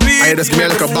liquor. And you just give me a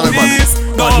little bang bang.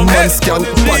 Bad man skank,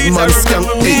 hey.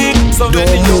 Don't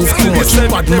move too much,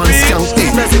 bad man skank, hey.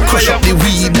 Crush up the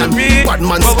weed and bad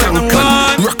man skank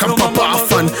and rock and pop off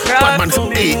and bad man,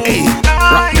 hey, hey.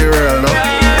 Rock the world now,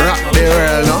 rock the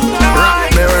world now, rock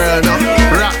the world now,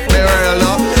 rock the world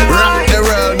now, rock the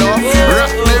world now,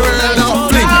 rock the world now.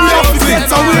 Fling, fling,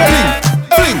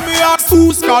 fling. Me ask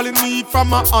who's calling me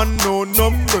from an unknown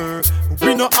number.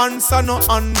 We no answer no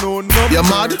unknown number. You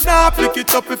mad? Nah, pick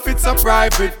it up if it's a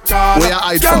private call. Where you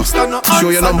hide from? Show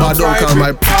your number, don't call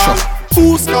my picture.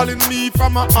 Who's calling me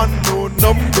from an unknown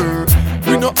number?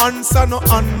 We no answer no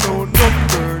unknown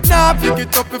number. Nah, pick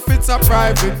it up if it's a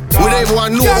private call. We don't even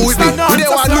want to know who it be. We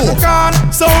don't want to know.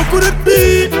 So could it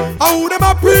be? How them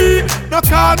a pre? No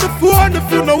call me phone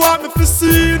if you know what me for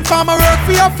seen. Farmer work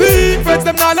for your feet. Friends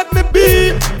them not let me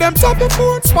be. Them top the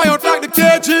phone spy out like the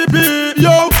KGB.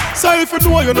 Yo, so if you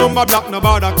know your number block,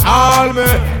 nobody call me.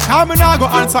 Call me now go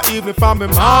answer even from me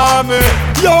mommy.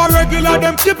 Yo, a regular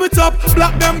them keep it up.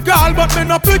 Block them call but me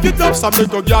no pick it up. Some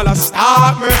little girl a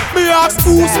stop me. Me ask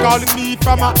who's calling me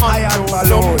from a unknown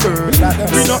number.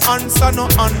 We no answer no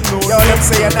unknown.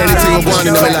 Anything I want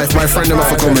in my life, my friend them have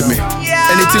to come with me.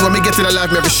 Anything when me get in the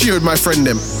life, me have to share with my friend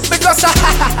them. Because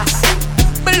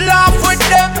me laugh with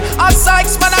them. As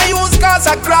Sykes man I use cause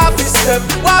I graphish them.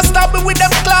 Want stop me with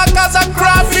them clock cause I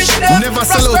graphish them. Never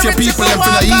sell out your people them for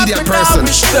the idiot person.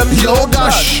 Yo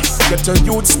gosh. Get your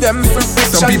youths them for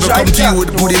rich. Some people come to you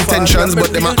with good intentions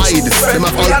but them a hide. Them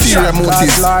have ulterior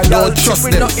motives. Don't trust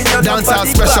them. Dancehall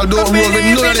Special don't roll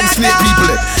with none of them snake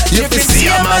people. You can see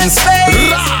a man's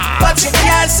but you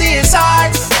can't see his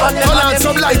heart. Turn on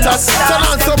some lighters. Turn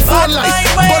on some phone light.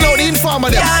 Burn out the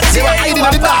informer them. They were hiding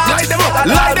in the dark. Light them up.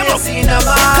 Light them up.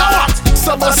 Come on.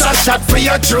 So bust a shot for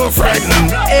your true friend.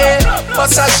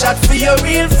 Bust a shot for your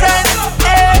real friend.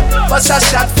 Bust a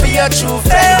shot for your true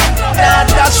friend. Now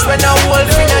that's when I hold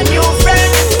for a new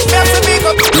friend.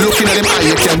 Looking at them eye,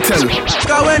 you can tell.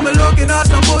 Cause when me looking at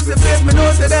some pussy face, me know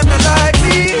say them not like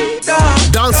me.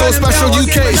 Dancehall Special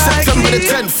UK, September the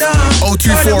 10th.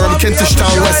 O2 Forum, Kentish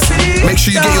Town West. Make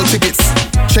sure you get your tickets.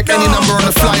 Check any number on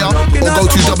the flyer or go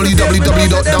to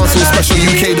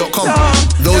www.dancehallspecialuk.com.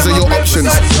 Those are your options.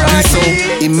 Do so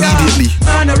immediately.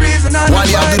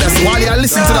 While you do this, while you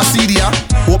listen to that CD,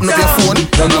 open up your phone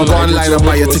and go online and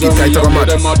buy your ticket. Guy, take a mad.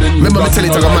 Remember me tell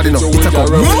you, take a mad enough. It's a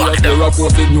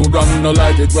no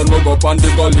like it when we go on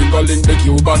the gully, calling the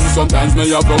Cuban. Sometimes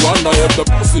me have to wonder if the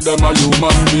pussy them a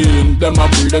human being. Them a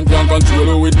breed and can't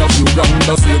control you with no few grand.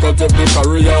 The snake will take the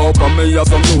career up and me have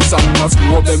some loose and a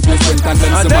screw up them face and them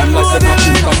see man like them a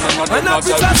cook and a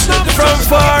touch from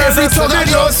far. Every time I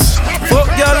just fuck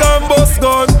y'all and bust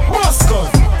gun.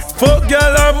 Fuck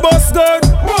y'all and bust gun.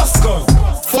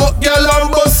 Fuck y'all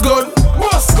and bust gun.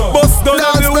 Bust gun.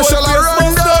 Dance special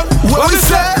around them. What we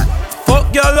say?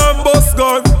 Fuck y'all and bust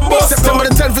gun. September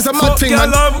the 10th is a mad thing,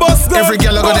 man. Every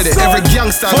girl a go did it. Every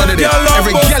gangster a go did it.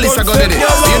 Every girl is a go did it. You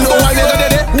know why they go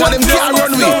did it? Cause them can't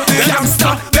run with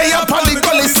gangster. They up on the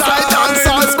gully side.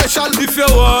 Dancehall Special. If you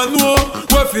want know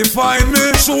where fi find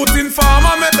me, shooting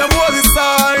farmer make them hold the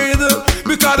side.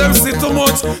 Because them see too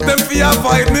much, them fi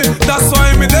avoid me. That's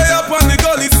why me they up on the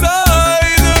gully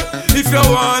side. If you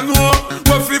want know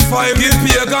where fi find me, give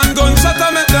pagan gunshot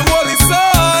and make them hold the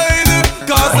side.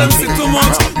 Cause them see too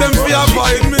much, them fi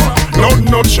avoid me.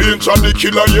 No change on the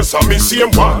killer, yes, I'm the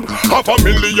same one. Half a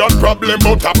million problem,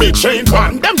 but a big chain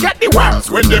one. Them get the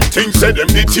worst when them things say them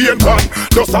detain one.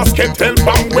 Just ask can tell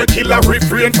bang where killer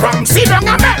refrain from. See them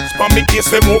a mess, but me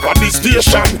case them over the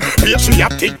station.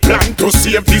 Patriotic plan to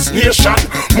save this nation.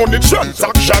 Money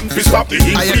transaction, fi stop the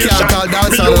inflation. You can't call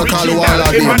dancehall or call wall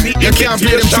of them. You can't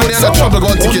play them tune, they're the trouble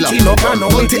gun to killer.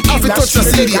 Don't you have to touch the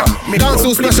CD.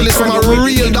 Dancehall specialist from a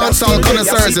real dancehall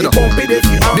connoisseurs, you know.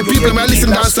 The people may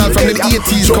listen dancehall from the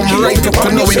 80s come right up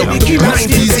to now, you know.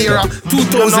 90s era,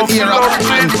 2000 era,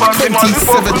 and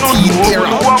 2017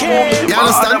 era. You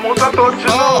understand?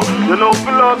 Oh,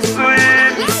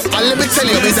 and let me tell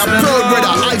you, he's a proud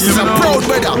brother. Ice is a proud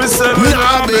brother.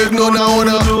 Nah, big, no.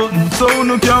 So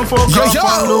no can fuck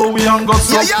up, no, we ain't got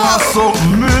so fast. So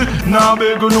me, nah,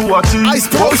 big, no what it. Ice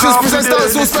Promotions presents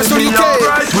Dancehall Special UK.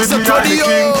 It's a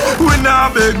producer. We nah,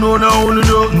 big, no,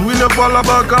 we never fall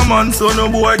back a man, so no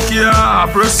boy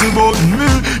can't press the button. Me,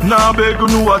 nah, big,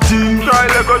 no what it. Try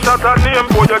like a shot a name,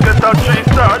 boy, you get a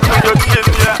 3-star to your chin,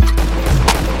 yeah.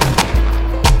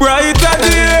 Brighter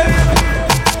day.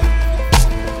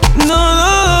 No.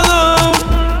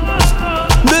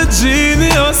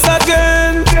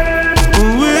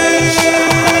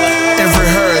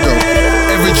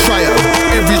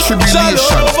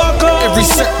 tribulation, every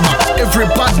setback, every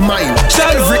bad mind,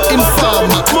 every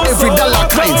informer, every dollar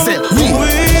kind. Say we.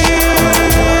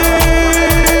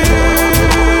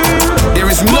 There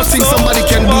is nothing somebody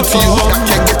can do to you that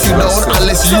can get you down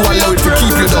unless you allow it to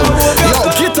keep you down. Yo,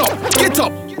 get up, get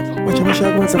up. What you wish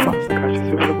I go so far?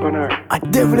 I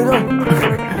definitely know.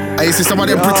 I see some of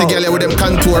them pretty girls with them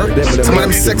contour, some of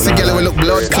them sexy girls with look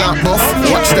blood clot buff.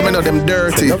 Watch them, you know them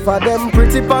dirty. Enough of them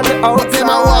pretty on the outside. But them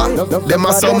are what? Them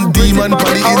are some demon on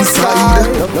the inside.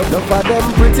 Enough of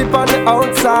them pretty on the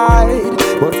outside.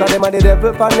 Most of them are the devil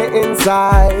on the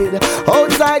inside.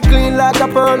 Outside clean like a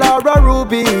pearl or a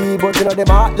ruby, but you know them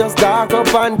heart just dark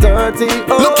up and dirty.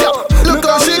 Oh, look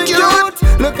how she cute.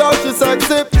 Look how she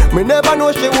sexy. Me never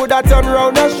know she woulda turn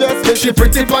round and stress me. She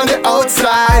pretty on the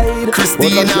outside,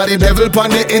 Christina the devil on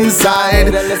the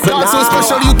inside. Dancehall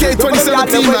Special UK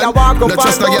 2017, man. Not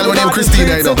just a girl with them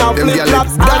Christina, you know. Them girl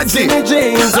dodgy.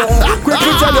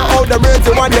 Quickly tell you how them raise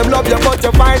you and them love you, but you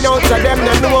find out so them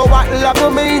don't know what love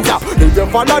means. If you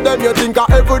follow them, you think of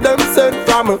every them sent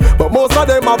from, but most of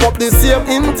them have up the same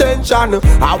intention.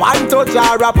 I want to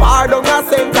jar a pardon a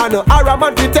sentence. Or a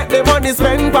man to take the money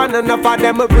spent on. Enough of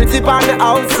them are pretty on the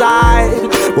outside,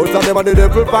 most of them are the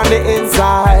devil on the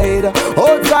inside.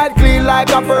 Outside clean like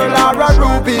a pearl or a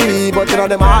ruby, but you know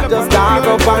them heart just dark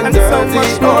up and dirty.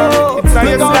 Oh, it's how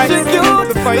you slice,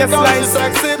 before you slice,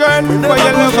 sexy girl, before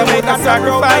you love her, make a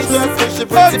sacrifice.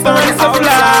 But burn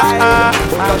supply.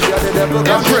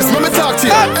 Empress, let me talk to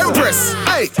you. Empress,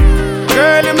 hey.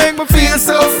 Girl, you make me feel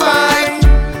so fine.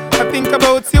 I think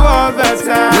about you all the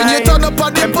time. When you turn up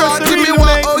at the party, me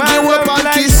want to hug you up and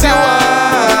kiss you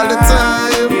all the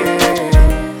time.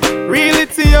 Yeah. Real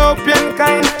Ethiopian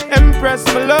kind. Empress,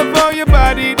 my love how your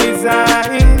body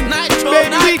design. Nytro,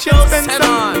 baby, we can spend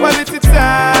some quality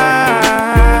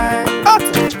time.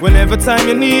 Whenever time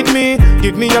you need me,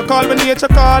 give me a call when nature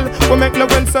call. We make love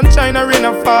when sunshine or rain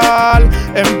or fall.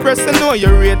 Empress, I know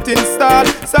your rating stall,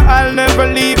 so I'll never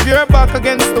leave your back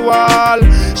against the wall.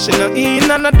 She no in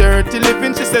and no dirty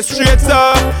living, she says straight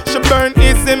up. She burn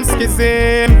ism,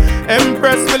 schism.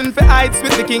 Empress willing for heights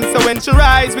with the king, so when she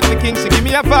rise with the king, she give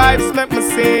me a vibes, make me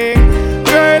sing.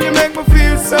 Girl, you make me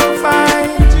feel so fine.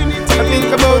 I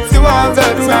think about you all the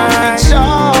time. You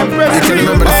can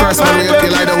remember the first one you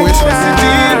lie down with.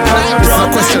 This is a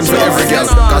question for every girl,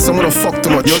 cause some wanna fuck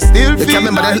too much. You can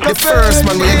remember the first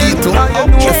man where you get to.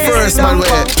 The first man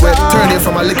where turn you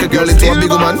from a little girl into a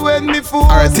big woman.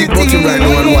 Alright, think about you right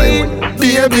now and why.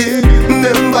 Baby,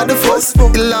 remember the first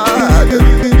Lord.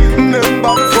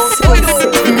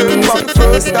 Remember the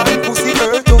first time pussy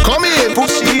hurt. Come in.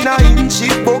 Push in a inch,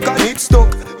 it broke and it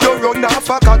stuck. You run off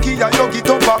a cocky and you get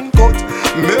up and cut.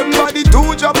 Remember the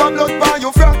 2 drop of blood by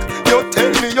your frack. You tell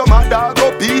me your mother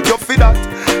go beat you for that.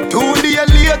 2 days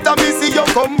later me see you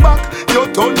come back. You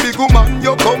turn big woman,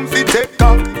 you come fi take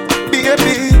cock.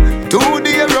 Baby, 2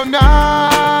 days run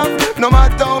off. No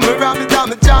matter how me ram it,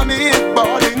 I'm jamming,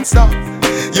 ballin' stop.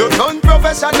 You turn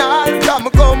professional, come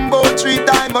combo 3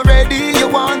 times already. You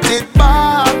want it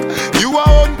back. You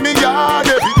want me yard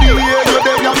every day. You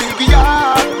then a big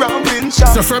yard round.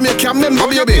 So from your camp member,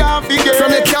 baby.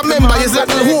 From your camp member, you're not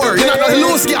a whore. You're not a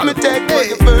loose girl. Me take for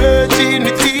your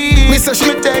virginity. Mr.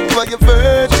 She take for your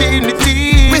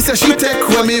virginity. Mr. She take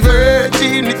for me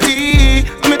virginity.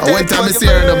 I went time to see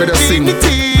her, but I sing.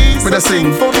 But I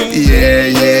sing. Yeah,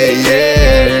 yeah,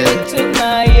 yeah.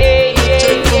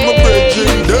 Check for my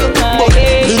virgin, but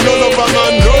me no love a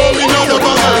man, no, me no love a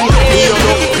man.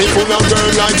 Me full of girl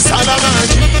like Salaman.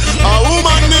 A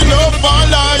woman me love for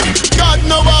life. God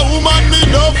know a woman me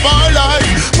love for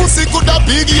life. Pussy coulda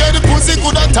big, yeah, the pussy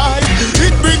coulda tight.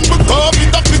 It bring me come, it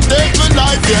up to take me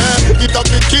life, yeah. It up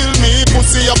to kill me,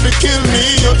 pussy up to kill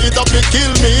me. It up to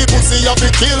kill me, pussy up to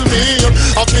kill me.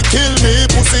 Up to kill me,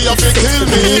 pussy up to kill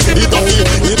me. It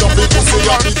up to pussy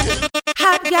up to kill me.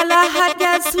 Hot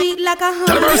girl, sweet like a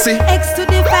honey. Mercy. X to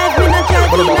the 5 minute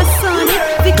drive in the sun.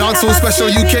 Dancehall Special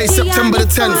UK, September the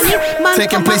 10th.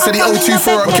 Taking place at the O2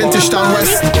 Forum, Kentish Town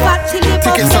West.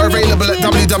 Tickets are available at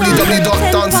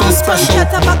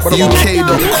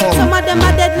www.dancehallspecialuk.com.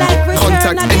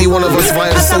 Contact any one of us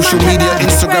via social media,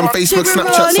 Instagram, Facebook,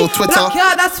 Snapchat, or Twitter.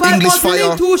 English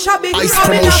Fire, Ice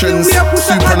Promotions,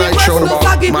 Supa Nytro,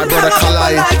 my brother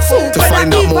Kalai, to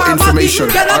find out more information.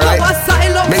 Alright?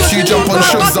 Make sure you jump on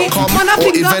shows.com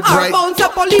or Eventbrite.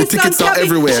 The tickets are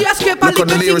everywhere. Look on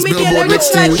the nearest billboard next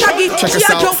to you. Check us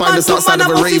out. Find us outside of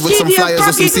a rave with some flyers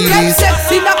or some CDs.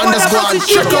 And just go and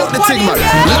check out the thing, man.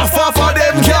 Laugh off of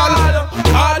them, girl.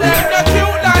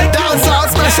 Dancehall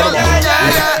Special. Yeah,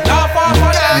 yeah. Laugh off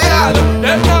of them, girl.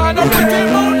 Them man up with the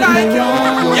moon like you.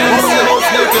 Yeah, yeah,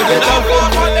 yeah. Laugh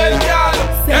off of them, girl.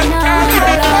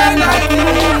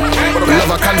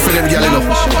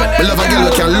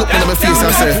 look in my face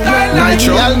and say,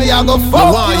 Nytro, Tell me I go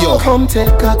fuck you. Come take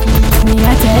a key. Me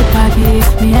a take a key.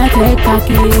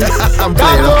 I'm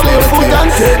playing.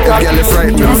 Girl, you're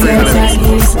frightened. Me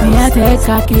a take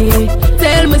a key.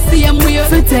 Tell me see him where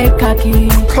to take a key.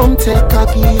 Come take a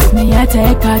key. Me a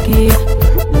take a key.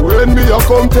 When me a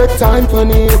come take time for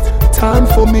it. Time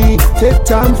for me, take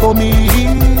time for me.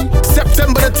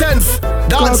 September the 10th,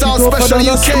 Dancehall Special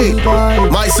UK.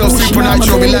 Myself, Supa,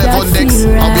 Nytro, be live on decks.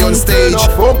 I'll be on stage.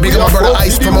 Big up my brother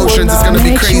Ice Promotions. It's gonna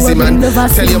be crazy, man.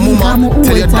 Tell your mama,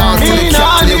 tell your dad, tell your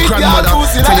cat, tell your grandmother,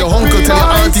 tell your uncle, tell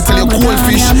your auntie, tell your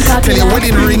goldfish, tell your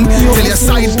wedding ring, tell your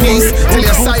side piece, tell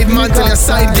your side man, tell your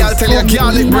side gal, tell your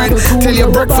garlic bread, tell your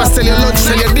breakfast, tell your lunch,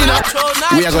 tell your dinner.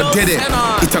 We are gonna did it.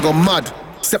 It's gonna go mad.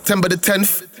 September the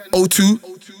 10th, 02.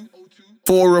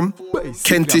 Forum,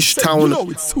 Kentish Town,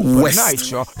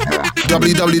 West.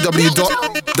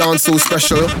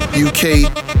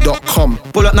 www.dancehallspecialuk.com.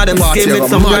 Pull up now them skin with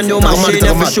some brand new machine.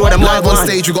 For sure them live on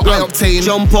stage, we got Ioctane.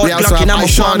 Jump out, clocking on my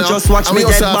phone. Just watch me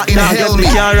dead back now. Get me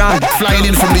run. Flying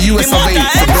in from the US of A.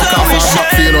 To block off our back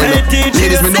for you know.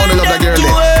 Ladies, me know they love that girl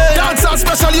there. Dancehall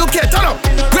Special UK, turn up.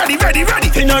 Ready.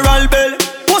 Funeral bell.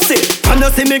 Pussy, and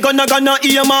you see me gonna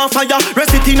ear my fire.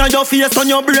 Rest it in your face on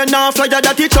your brain now flyer.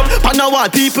 That it up, and now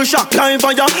what people shock line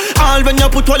fire. All when you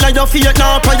put all of your feet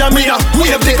now fire me. We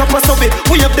have the cup of me,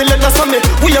 we have the letters of me,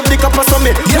 we have the cup of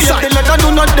me, we have the letter do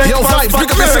not dead. Yo, vibes,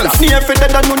 pick up yourself. Near for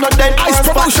that do not dead. Ice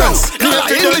Promotions,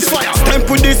 English fire.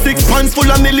 Temp with the 6 pants full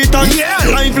of militants.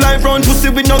 Live round pussy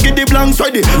we no get the blanks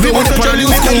ready. We want to put a new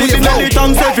school wave now. We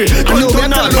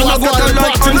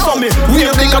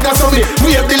have the cup of me,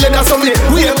 we have the letters of me.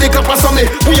 We have the copper on me.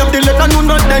 We have the letter, no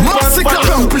not dead. Massacre.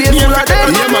 Yeah,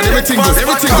 man, everything good.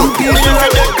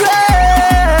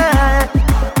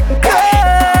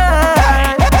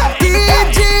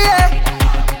 DJ,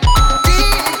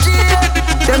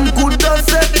 them good does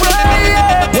say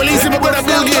prayer. Well, easy, my brother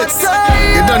Bill Gates.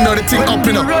 You don't know the thing up,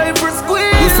 you know.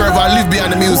 We forever live behind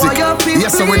the music.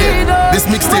 Yes, sir, we're there. This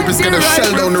mixtape is gonna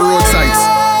shell down the roadsides.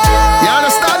 You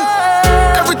understand?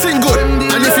 Everything good.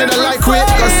 And if you don't like it,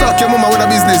 go suck your mama with a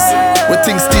business. With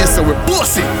things stay so we're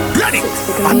bossy. Ready?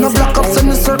 I no black ups in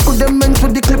the circle, them men to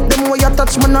the clip, them way you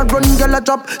touch, man I run, girl a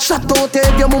drop. Shut out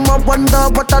head, your mama wonder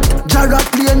what that. Jarrah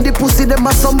playing the pussy, them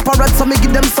a some parrot, so me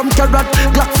give them some carrot.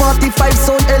 Glock 45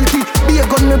 sound healthy, be a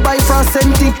gun me buy for a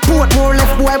centi. Port more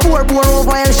left boy, bore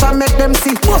over and shall make them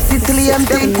see. Pussy till he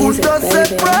empty, good does say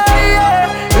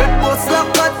prayer. It was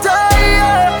like a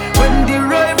tire, when the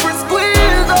rifle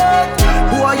squeeze out.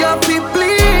 Boy you be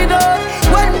bleed out,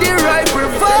 when the rifle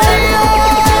fire.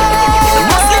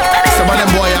 Some of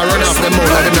them boy are run off them mouth,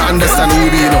 and them not understand who we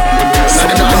be, you know. And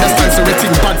them not understand so we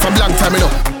think bad from long time, you know.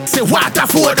 Say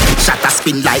Waterford, shut a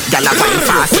spin like gala wine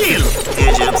fast. Wheel.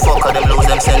 Agent fuck or them lose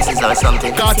them senses or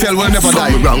something. Cartel will never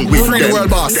die. Free the world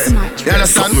boss. You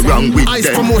understand? Ice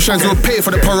Promotions will pay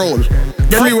for the parole.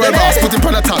 Free world boss, put him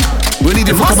on the top. We need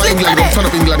him to come to England, don't turn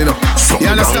up England, you know. You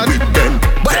understand?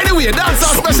 But anyway,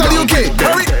 Dancehall Special UK.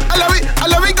 Hurry,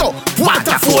 allow it go.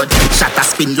 Waterford, shut a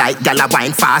spin like gala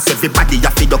wine fast. Everybody a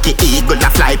feed okay, eagle a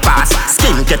fly past.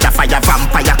 Skin catch a fire,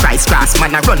 vampire Christ cross.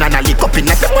 Man a run and a lick up in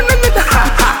the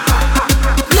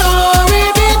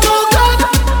Glory be to God,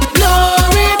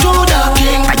 glory to the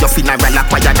King. Your funeral a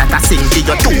choir that a sing to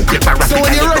your two clipper. So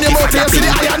when you run your mouth, you see the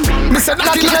iron. Mr.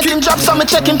 Knocking drop, so me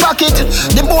checking pocket.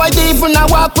 The boy did even a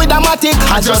walk with a matic.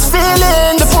 I just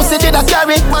feeling the pussy did a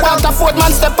carry. Waterford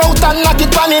man step out and knock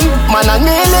it on him. Man I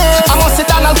nail it, I must sit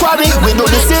down and quarry. We do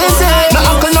the same thing. No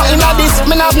uncle nothing like this.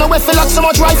 Me have no weapon like so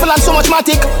much rifle and so much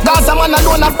matic. Gaza man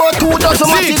alone have about 2 dozen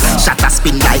matic. Shut a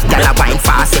spin like gala wine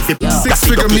fast.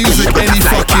 Six-figure music any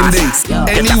fucking day.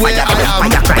 Anywhere I am,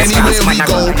 anywhere we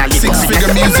go,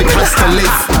 6-figure music has to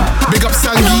live. Big up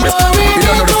Sangeet, you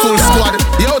don't know the full squad.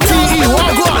 Yo, T.E.,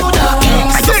 walk on.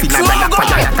 6, walk on.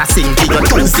 6,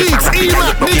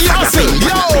 E-Mac, Niggy Hustle,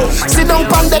 yo. Sit down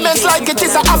on the bench like it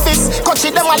is a office. Coach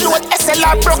them a load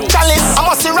SLR broke chalice. I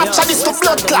must rapture this to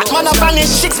blood clot. Man a vanish,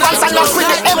 6 months and not free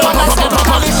the M1 and set the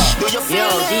college. Yo,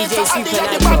 DJ Supa.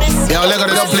 Yo, Lego,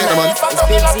 they don't play it, man.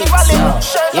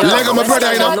 Lego, my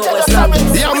brother, you know.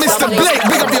 Yo, Mr. Blake,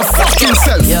 big up your fucking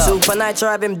self. Supa Nytro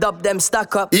have him dub them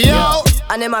stack up. Yo.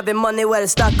 And him have him money well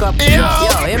stack up. Yo,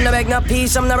 him no beg no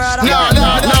peace, I'm no brother. No.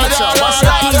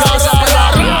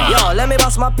 Yo, let me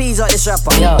bust my peas out this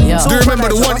rapper. Do you remember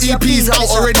the one EP's out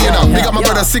already, you know? Big up my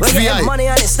brother 6VI.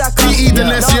 T.E. the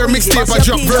next year mixtape I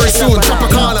drop very soon.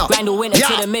 Tropicana. Grind the winter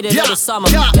to the middle of the summer.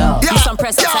 Do some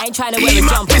press ups, I ain't trying to wear a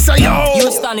jumper. You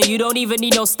a stunner, you don't even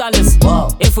need no stunners.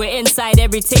 If we're inside,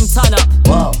 everything turn up.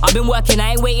 I've been working,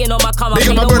 I ain't waiting on my come up. Big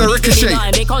up my brother Ricochet.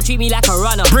 They can't treat me like a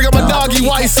runner. Bring up my doggy,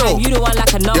 why so? You the one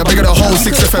like a number. Yeah, big up the whole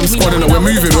 6FM squad and we're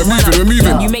moving.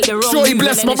 You make the wrong Shorty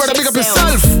bless my brother, big up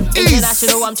yourself.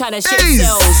 International, I'm trying to ship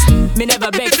sales. Me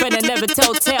never beg friend and never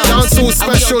tell tales. Dancehall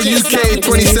Special UK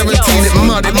 2017.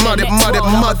 It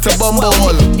mud to bumble.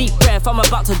 Deep breath, I'm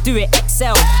about to do it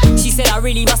XL. She said I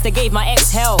really must have gave my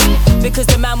ex hell. Because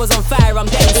the man was on fire, I'm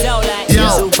dead as hell like.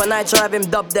 Supa Nytro have him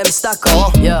dub them stack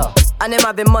up. Yeah. And him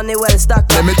having money well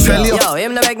stacked up. Let me tell you. Yo,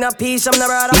 him no make no peace, I'm no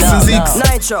brother.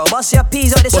 Nytro, bust your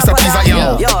peas out the shop.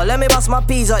 Yo, let me bust my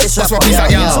peas out the shop.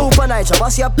 Supa Nytro,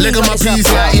 bust your peas out the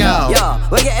shop. Yo,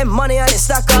 we're getting money and it's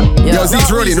stack up. Yo,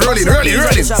 Z's rolling.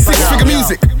 6-figure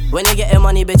music. When you getting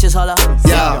money, bitches holla.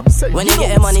 Yeah. When you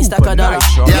getting money, stack a dollar.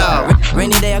 Yeah.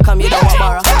 Rainy day I come, you don't want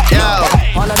borrow. Yeah.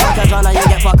 $100 on you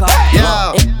get fuck up.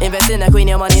 Yeah. Invest in the queen,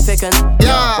 your money picking.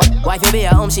 Yeah. Wifey be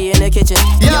at home, she in the kitchen.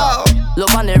 Yo.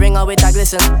 Look on the ringer with that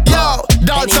glisten. Yo.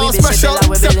 Dancehall Special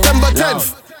September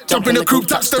 10th. Jump in the coupe,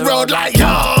 touch the road like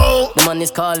yo. The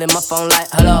money's calling my phone like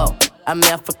hello. I may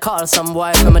have to call some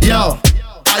boy from a yo.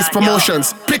 Ice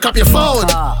Promotions, pick up your phone.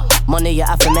 Money you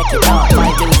have to make it dog.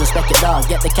 5 bills respect it dog.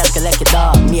 Get the cash collect it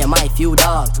dog. Me and my few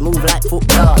dogs move like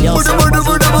football. Yo, I'm say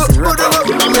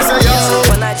yo.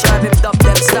 When I try to dub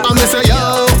them stuff. I'm say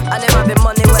yo. And them having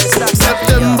money well stuck.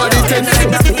 September the 10th.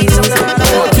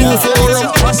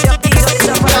 What's your piece of the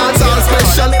shop? Dancehall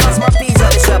Special.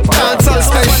 Dancehall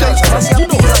Special.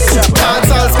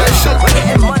 Dancehall Special. We're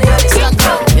getting money on the shop.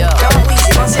 Yo,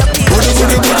 what's your piece of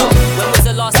the shop? When was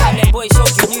the last time them boys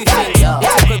showed you new things?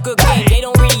 They took a good game, they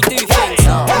don't really do things.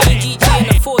 Me and GG in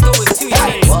the 4-door with 2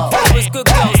 things. It was good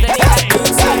girls, then they had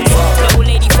mood swings. Little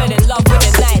lady fell in love with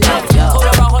the nightlife. Told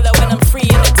her I holler when I'm free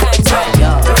and the time's right.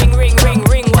 Ring,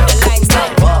 what the line's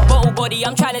like. Bottle body,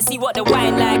 I'm trying to see what the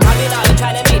wine like. I've been out and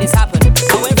trying to make this happen.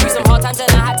 I went through some hard times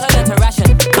and I had to learn to ration.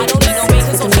 I don't need no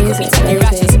reason, so she could be taking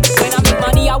rashes. When I make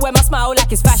money, I wear my smile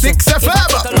like it's fashion. 6FM. If I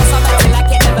take a loss, I'm acting like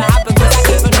it never happened. Cause I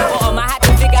came from the bottom, I had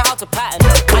to figure out a pattern.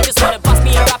 I just wanna bust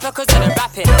me a rapper cause of the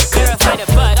rapping. Verify the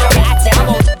bird, I'll get at it, I'm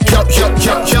on.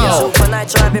 Yo.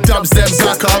 Dubs them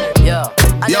back up.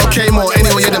 Yo, K-Mo,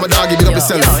 anyway, you're them a doggy, big up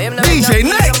yourself. DJ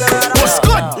Nick, what's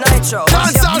good?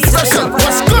 Dancehall Special,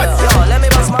 what's good? Yo, let me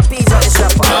bust my peas on the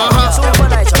shop. Supa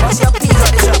Nytro, bust your peas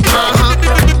on the shop.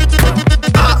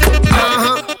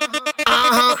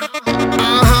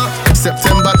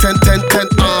 September 10.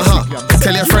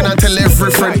 Tell your friend and tell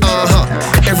every friend.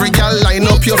 Every gal line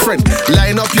up your friend.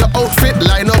 Line up your outfit,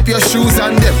 line up your shoes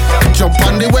and them. Jump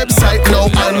on the website now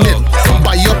and then.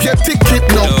 Buy up your ticket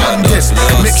now and then.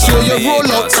 Make sure you roll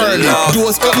out early.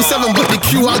 Doors open 7, but the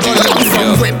queue are going long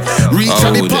from when. Reach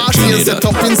at the party and set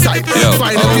up inside.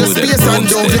 Find up your space and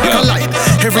don't get collide.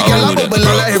 Every gal a bubble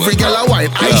and every gal a wine.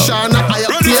 I shine I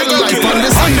up the life on the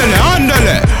side.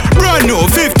 Andale. Brand new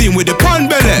 15 with the pan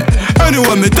belly.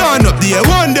 Anyway, me turn up the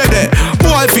one day.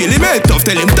 Boy, feel him head tough,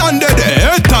 tell him thunder there.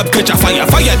 Head top, catch a fire,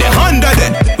 the hand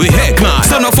there. We head man,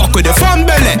 so no fuck with the fan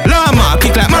belly. Lama,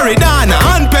 kick like Maridana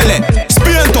and Pele.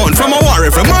 Spain town from a war,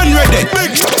 every man ready.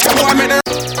 Big boy, me there.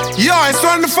 Yo, it's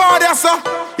on the father, sir.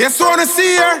 Yes, wanna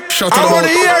see her. I wanna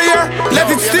hear here.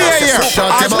 Let it stay here.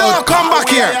 I don't come back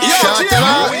here.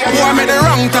 Boy, make the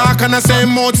wrong talk and the same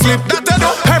mouth slip.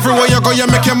 Everywhere you go, you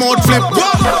make your mouth flip.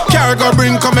 Carry go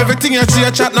bring come everything you see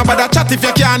a chat. No bother chat if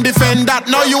you can't defend that.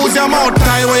 No use your mouth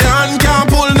tie where your hand can't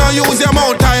pull. No use your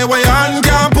mouth tie where your hand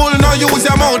can't pull. No use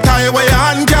your mouth tie where your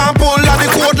hand can't pull. At the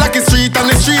court like a street and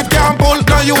the street can't pull.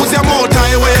 No use your mouth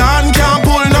tie where your hand can't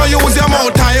pull. No use your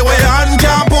mouth tie where your hand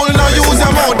can't pull. No use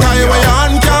your mouth tie where your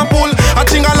hand can't pull. I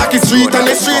think I like the street and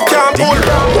the street can't pull.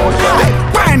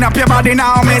 Wind up your body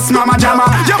now, Miss Mama Jamma.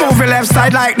 You move your left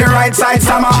side like the right side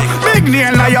summer. Big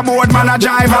nail like your board man a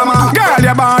jive hammer. Girl,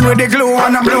 you're born with the glue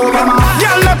and the blue mama.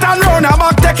 Girl, left and round her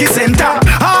back, take it center.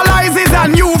 All eyes is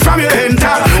on you from your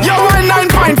enter. You wine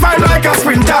 9.5 like a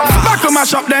sprinter. Back to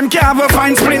mash up them can't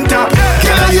find splinter.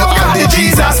 Girl, you got the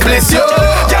Jesus bless you.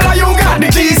 Girl, you got the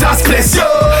Jesus bless you.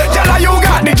 Girl, you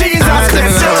got the Jesus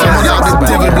bless you. Someone got the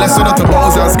devil bless you, not a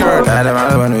Bowser's girl.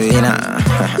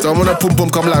 Someone a pum pum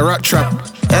come like rat trap.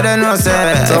 I don't know, sir.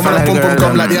 Someone a pum pum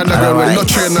come like the underground when no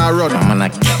train nor run.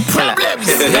 Problems.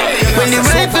 When the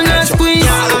rifle not squeeze,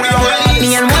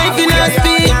 me and wife in a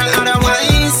speed.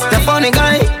 The funny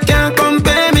guy can't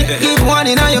compare me. Give one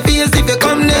in your face if you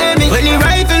come near me. When the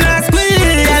rifle not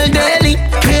squeeze, all daily.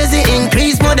 Crazy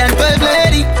increase more than 12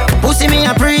 lady. Pussy me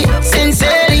a pre,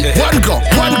 sincerely. One go.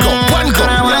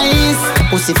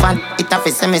 Pussy fat, it a fi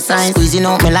semi-size. Squeezing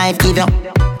out my life, give you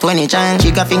 20 chance,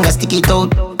 she got finger stick it out.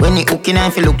 When you hooking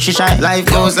and feel look she shy. Life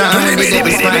goes on with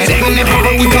every smile.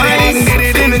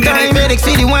 Time medics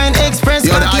see the wine express.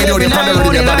 Yo, the idea of the panda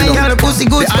really be a bad enough. The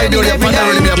idea of the panda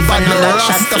really be a bad enough.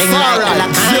 Rastafari.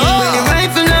 When the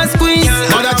rifle not squeeze,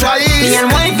 mother try it. Me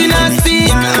and wifey not speak.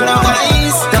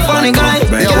 Otherwise, the funny guy.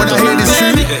 Yo, when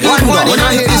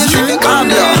I hear this tune,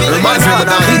 reminds me of a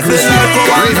dance group.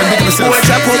 Raven, big myself.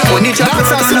 Dancehall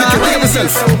Special Uk, big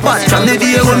myself. From the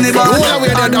day when the band. The whole of we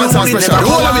are there, Dancehall Special. The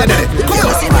whole of we are there. Come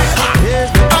on.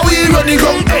 How we running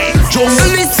gun?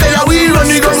 Jungle is say how we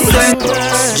running gun.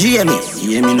 Hear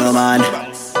me no man.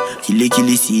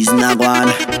 Killy season a gone.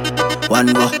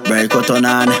 One go, break out on.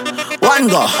 One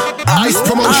go. Ice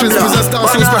Promotions presents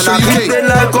Dancehall Special UK.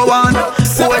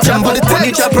 September the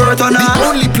 10th. The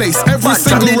only place, every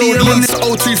single road leads to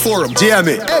O2 Forum.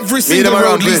 Every single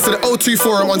road leads to the O2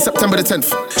 Forum on September the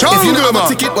 10th. If you don't have a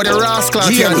ticket, what the rascal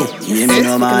can do?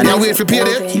 Now wait for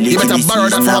payday. You better borrow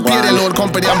that from a payday loan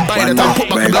company and buy that and put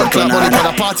back the blood clot money for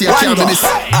the party you can't be missed. The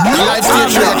live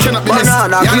stage show you cannot be missed.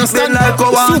 You understand?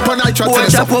 Supa Nytro tell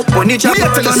us so. We tell us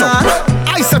so.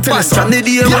 I say tell us so.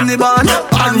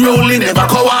 Unrolling never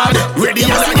coward. Ready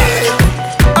as a day.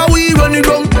 How we running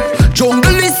down?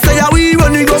 Jungle is say how we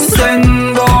running down.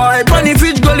 Send boy, panny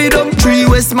fridge gully down. 3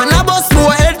 West man a bus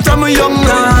boy head from a young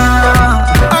man.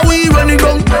 How we running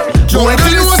down? Jungle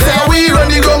is say how we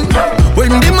running down. When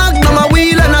the magnum a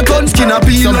wheel and a gun skin a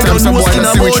peel. Sometimes some boy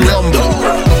see which way I'm done.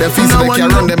 They feel so they can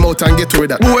run them out and get away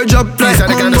with that. Please,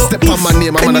 they gonna step on my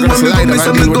name. I'm gonna slide them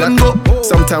and deal with that.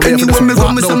 Sometimes we have to just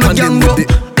walk down and deal with it.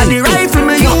 And the rifle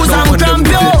me use I'm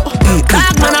champion.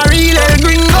 That man a real El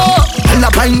Gringo. And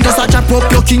the pine just a chop up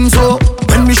your king so.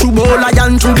 When me shoot ball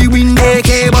lion through the window,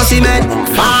 AK bossy man.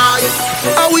 Fire.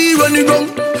 How we running down?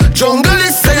 Jungle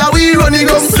is say how we running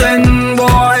down. Send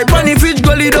boy, panny fridge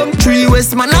gully down. 3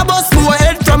 West man a bus boy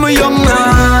head from a young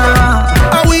man.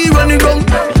 How we running down?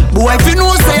 Boy if you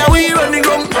know say how we running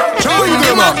down.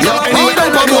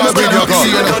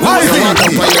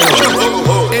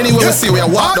 Anyway, we see we are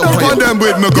walk down for you. You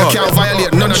can't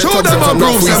violate none of the thugs from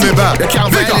Rough Weezy. You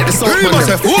can't violate the Southman. You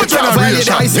can't violate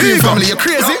the Ice Cream family. You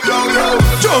crazy?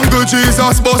 Jungle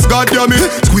Jesus, boss, goddamn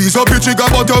it. Squeeze up your trigger,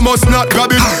 but you must not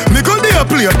grab it. Nickel they a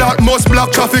play that must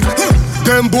block traffic.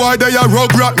 Them boy they a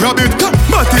rugrat rabbit.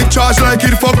 Matic charge like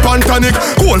it fuck Pantanic.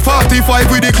 Cold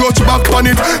 45 with the clutch back on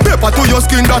it. Pepper to your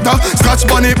skin data. Scratch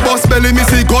on it, bust belly me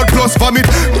see God plus vomit.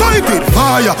 Bite it,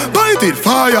 fire,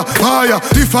 fire.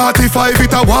 The 45 it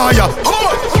a wire.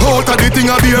 Out of the thing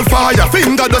a be on fire.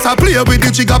 Finger does a play with the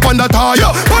jigger on the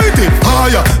tire. Bite it,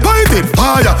 fire. The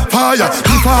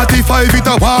 45 it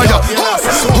a wire.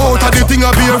 Out of the thing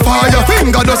a be on fire.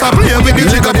 Finger does a play with the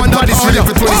jigger on the tire.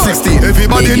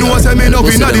 Everybody knows me love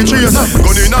in the trees.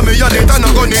 Gun in a me and it and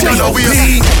a gun in a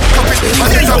waist.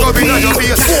 And it a go in a your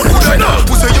face.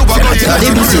 Pussy you a go in a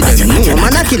your face.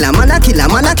 Man a killer.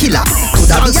 Coulda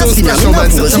be a sinner, me no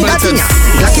fool, she got inna.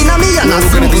 Black inna me and a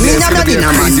fool, me inna blood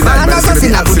inna man. Man a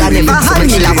assassin, coulda never had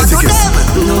me love. But you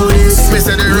never know this. Me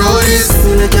say the road is.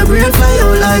 Make your brain fly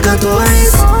out like a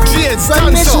tourist.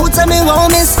 When me shoot and me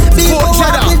won't miss. Big walk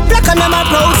with black and them a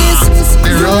proudest.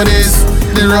 The road is.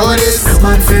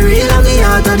 Man for real and me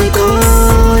heart on the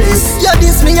coldest. You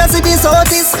diss me as if it's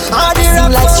Otis. All the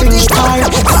rap like street car.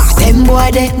 Them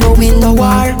boy they no win no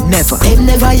war. Never. Them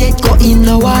never yet go in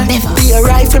no war. Never. Be a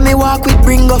rifle me walk with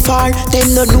bring go far.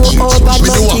 Them no know how bad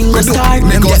no king go start.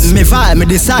 Them get me vibe, me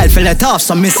decide. Feel let off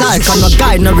some missile. Can no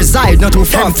guide, no reside. Not too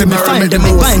far from me find. Them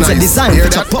me binds a design.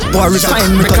 Pitch a pop or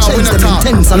refine. Me to change them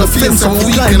intense. And offense of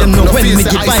we blind. Them no when me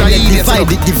divine. Let divide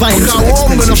it divine.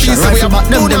 Expensive rifle back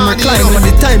them recline. When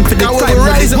the time for the crime.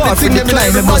 When the war for the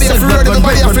climb. Them must self blood when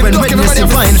witness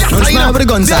divine. No smile with the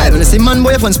guns side. When I see man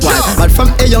boy fun spoil. But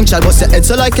from a young child bust your head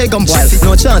so like a gun boil.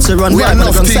 No chance to run wild. When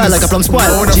the gun style like a plum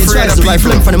spoil. Change tries to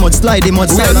rifle from the mud slide. The mud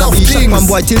slide. Now be shot man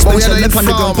boy till spin shell left on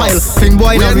the gun pile. Ping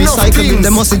boy now recycle.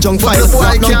 Them must junk file.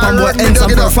 Knock down boy ends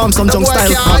and perform some junk style.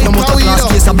 Knock no motor class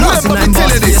case. A blast in 9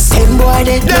 bars face. Them boy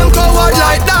they them coward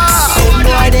like that. Them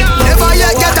boy they never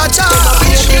yet get a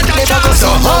chance. So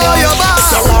hold your back.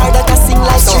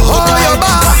 So hold your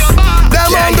back. Them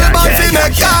hungry bad fi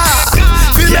make car.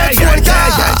 Fi make phone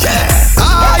car.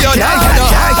 Ah you know.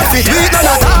 Fi tweet on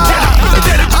a tar.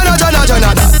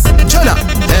 Jona.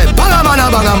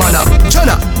 Banga mana.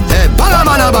 Jona. Banga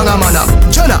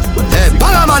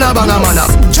mana.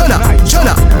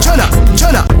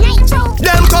 Jona.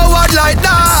 Them coward like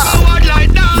that.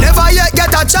 Never yet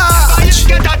get a chance.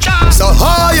 So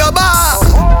hold your back.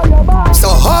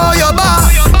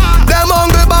 Them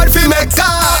hungry bad fi make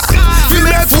car. Fi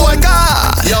make phone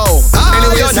car. Yo,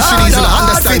 anyway, you see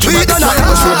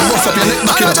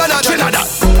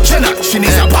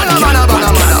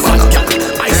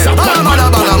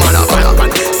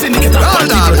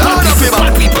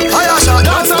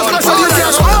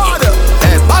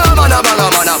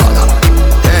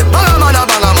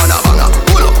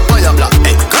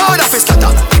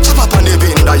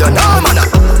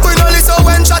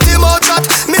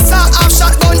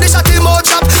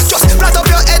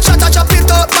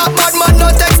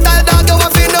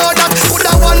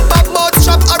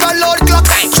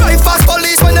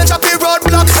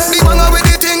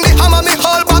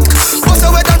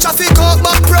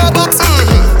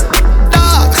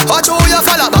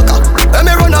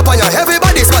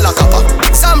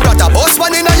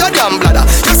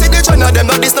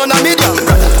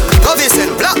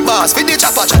boss, feed the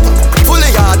chopper.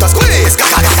 Fully hard to squeeze,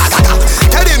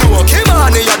 Teddy no,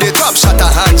 Kimani, you're the top shotter.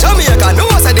 And Jamaica, no,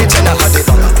 I said the Jenna had the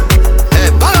banger. Hey,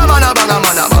 banga, mana, banga,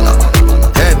 mana, banga.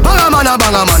 Hey, banga, mana,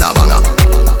 banga, mana, banga.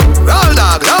 Roll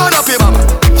dog, load up your mama.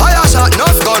 Fire shot,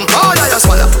 enough gun, powder your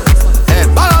swallow. Hey,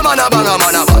 banga, mana, banga,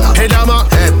 mana, banga. Hey, Dama.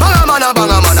 Hey, banga, mana,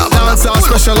 banga, mana, banga. Dancehall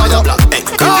Special Uk. Hey,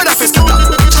 crowd of his scatter.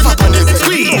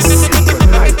 Squeeze.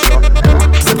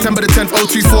 September the 10th,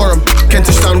 O3 Forum,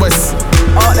 Kentish Town West.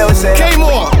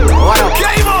 K-More. K-More.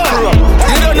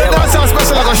 You know the Dancehall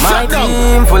Special Uk shut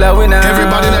down. Full of winner.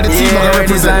 Everybody in the team are gonna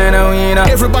represent.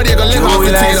 Everybody gonna live off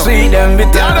the tail.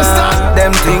 You understand?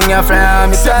 Them thing you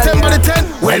from September the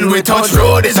 10th. When we touch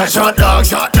road, it's a shot dog,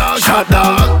 shot dog, shot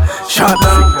dog, shot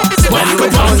dog. When we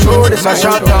touch road, it's a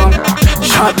shot dog,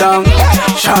 shot dog,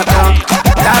 shot dog.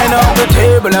 Line up the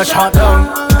table and shot dog,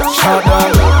 shot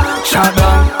dog, shot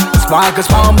dog. Sparkles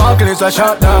from buckle is a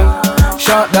shot dog,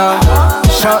 shot dog,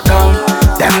 shot dog.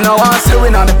 Them now are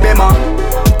sewing on the bimmer.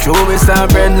 True is a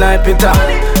bread like pita.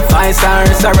 5-star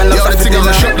is a relative for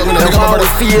dinner. The one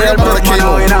with feel, but man a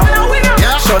winner.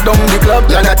 Shut down the club,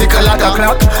 y'all a tick a lot of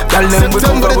clock. Y'all them we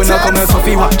come but we not come here for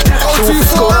fee watch. Shoot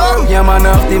score, yeah man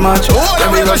of the match. When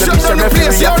we got the piece of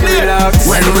referee, you have to relax.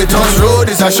 When we touch road,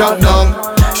 it's a shot down,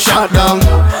 shot down,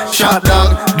 shot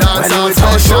down. Dancehall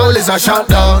Special is a shot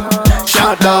down,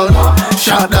 shot down,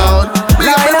 shot down.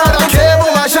 Line up the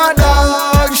cable, a shot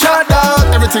down, shot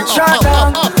down. Everything shot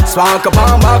down. Spark up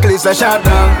on buckle is a shot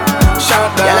down,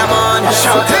 shot down. Yeah, man,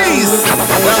 shot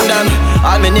down.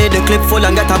 All me need the clip full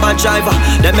and get a bad driver.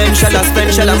 The men shell a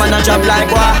spend shell a man a job like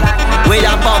what? We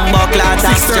a bumbo clat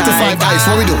 635 ice,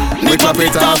 what we do? We clap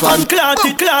it off and clot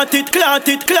it, clot it, clot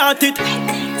it, clot it.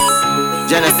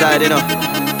 Genocide, you know.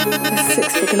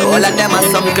 All of them are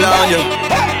some clown, you.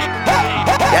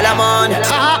 Yeah, man.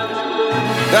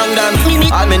 Wrong down.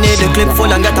 All me need the clip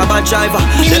full and get a bad driver.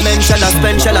 The men shell a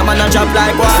spend shell a man a job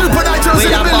like what? We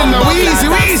a bumbo clat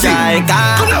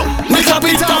Come on. we clap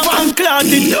it off and clot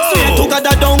it. Say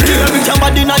together don't care. We jam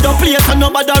bad inna the place and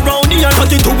nobody around here. Cut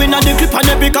it to win the clip and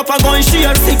every cup a gun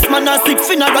share. 6 man a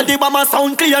 6 funeral, the bomber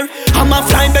sound clear. I'm a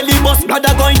flying belly bus,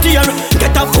 brother going tear.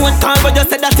 Get a phone call but you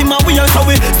said that him a weird. So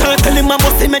we circle him and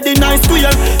bust him at the nice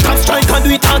square. Top strike and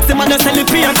do it tax him and sell it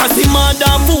peer. Cause him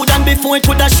mother food and before it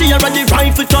coulda share. And the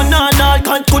rifle turn on all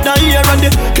can't coulda hear. And the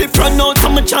clip run out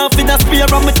so me chaff in a spear.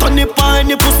 And me turn it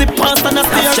on the pussy past and a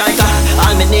steer. Top striker,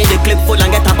 all me need the clip full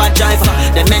and get a bad driver.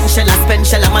 The men shell a spend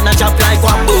shell a man a job like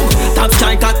one boom. Top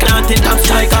striker, planting top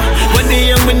striker. When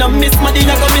the young we no miss, money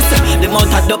I go miss. The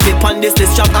mount a duck it on this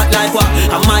chop act like what?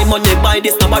 And my money buy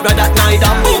this number brother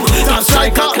neither. Boom. Top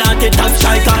striker, planting top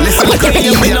striker. Listen, look at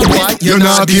the email boy. You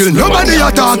not kill nobody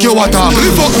attack you attack.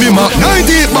 Lift up me Mac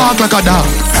 98 bark like a dog.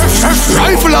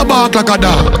 Rifle a bark like a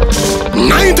dog.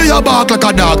 90 a bark like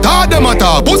a dog. Talk them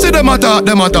attack, pussy them attack,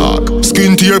 them attack.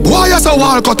 Skin to your boy as a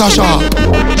wall cut a sharp.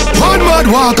 One mad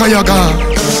walk on your gun.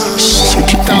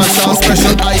 Dancehall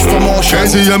Special Ice promotion.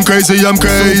 Crazy, I'm crazy, I'm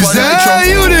crazy.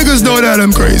 You niggas know that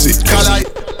I'm crazy.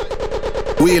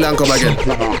 Wheel and come again.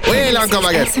 Wheel and come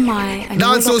again.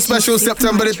 Dancehall Special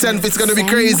September the 10th. It's gonna be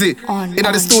crazy. In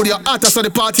the studio, Atas on the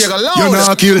party. You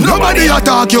not kill nobody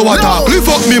attack you attack. Lift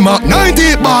up me Mac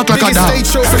 98 bark like a dog. Stage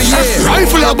show for the year.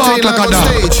 Rifle a bark like a dog.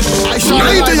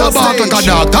 90 a bark like a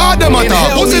dog. Talk them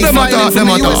attack, pussy them attack,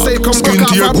 them attack. Skin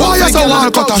to your boy as a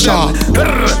wall cut a sharp.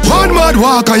 One mad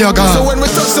walk on your gun. So when we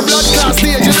touch the blood class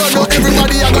stage, you don't know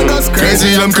everybody are gonna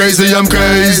crazy. I'm crazy, I'm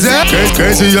crazy.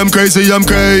 Crazy, I'm crazy, I'm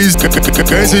crazy.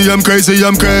 Crazy, I'm crazy,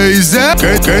 I'm crazy.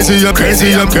 Crazy, I'm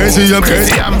crazy, I'm crazy, I'm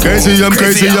crazy. Crazy, I'm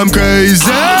crazy, I'm crazy.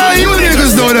 You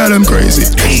niggas know that I'm crazy.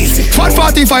 Fat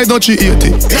 45, not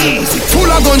 80. Full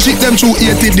of gun shit, them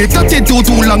 280. The 32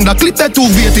 too long, the clip that too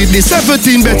weighted. The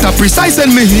 17 better precise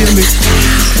and me hear me.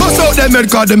 Bust out them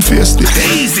head cause them face it.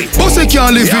 Pussy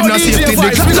can't live in a safety. The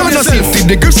claps are not safety.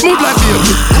 The grip smooth like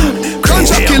baby.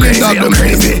 Contract killing dog them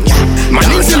crazy. My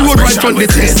knees in wood right front the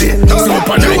taste. You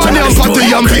and them fatty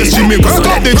and pastry. Me work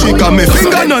out the chick and me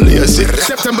finger not lazy.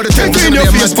 Take in your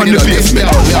face on the pavement.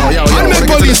 And make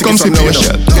police come see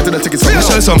patient.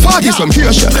 Facial some party some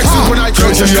facial.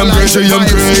 Crazy I'm crazy I'm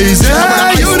crazy.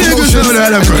 You niggas know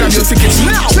that I'm crazy.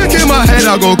 Stick in my head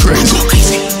I go crazy.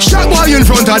 Shot boy in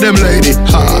front of them lady.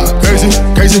 Crazy,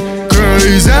 crazy,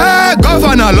 crazy.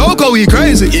 Governor loco, he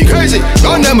crazy, he crazy.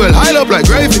 Gun them will hide up like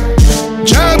gravy.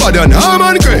 Jabba the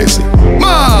Norman crazy.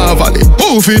 Marvelly,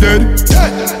 who fi dead?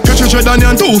 Catch tread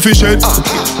and two fish head.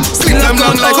 Sling them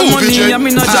long like hoofy head.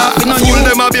 Fool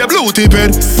them a be a blue tip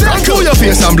head. Run through your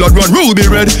face and blood run ruby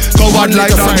red. Covered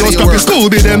like that, just copy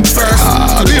Scooby them.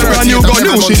 Be a brand new gun,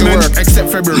 new shipment. Except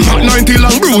February. 90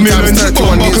 long broom me men.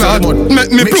 Bumbo clad,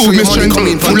 make me prove me strength.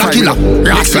 Full of killer,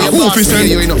 rascal, hoofy send.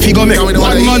 Figure make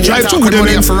one man drive through them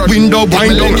in. Window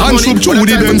bind down, hands up through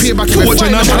the bends.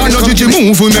 Fortune and energy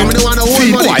movement.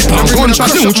 Feed wipe and gunshot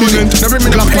nutriment.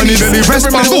 Black money belly, rest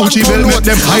man Gucci bell. Make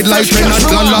them hide like men and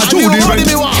landlord to the rent.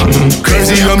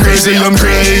 Crazy, I'm crazy, I'm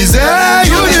crazy.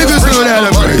 You niggas know that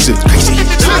I'm crazy.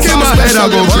 Look in my head, I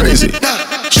go crazy.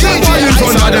 Shit, why in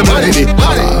front of them lady?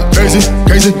 Crazy,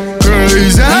 crazy,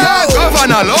 crazy.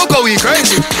 Governor loco, we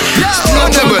crazy.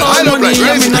 I look like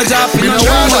crazy.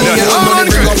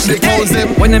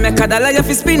 When they make a dollar, you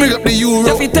fi spin it.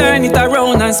 You fi turn it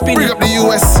around and spin it. Bring up the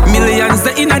US. Millions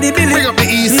the inna the billion. Bring up the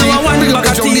EC. No one Bring up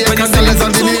the Jamaican dollars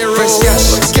and dinero. Fresh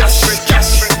cash. Fresh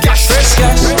cash.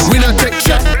 We not take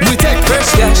shot, we take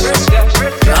fresh cash.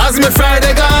 As me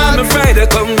Friday gone, me Friday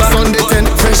come back. Sunday 10,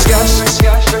 fresh cash.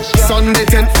 Sunday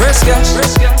 10, fresh cash.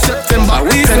 September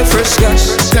we 10, fresh cash.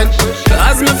 10.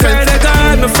 As me Friday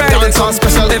gone, me Friday Dancehall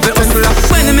Special Uk.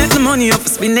 When I make the money off,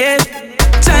 spin it.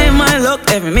 Time my luck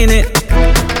every minute.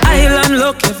 Island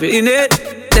luck every minute.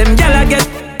 Them gyal get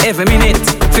every minute.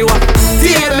 Feel what?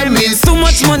 TMM is too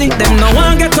much money. Them no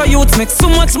one get a youth make so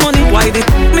much money. Why did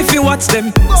me fi watch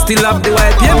them? Still have the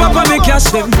white paper for me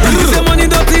cash them. If the money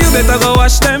dirty, you better go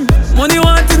wash them. Money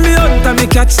wanted me out and me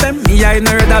catch them. Me I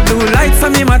know that blue lights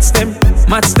and me match them.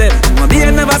 Match them. My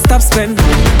beer never stop spend.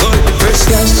 Fresh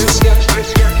cash.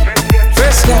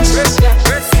 Fresh cash.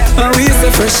 And we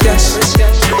say fresh cash.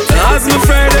 As my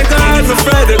Friday gone, my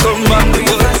Friday come back.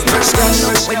 Fresh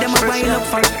cash. Where them a wine up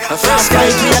for? Fresh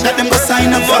cash, me I got them go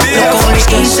sign up for. Look how me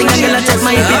eating and you'll take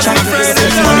my picture.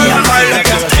 Money and fire up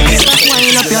your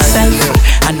wine up yourself.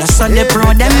 And the sun they pro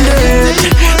them dirt.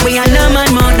 We are no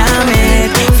man more than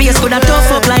it. Face could have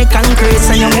tough up like concrete.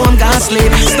 And your home gas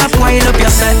sleep. Stop wine up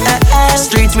yourself.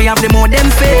 Streets we have the more them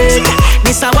fake.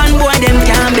 This a one boy them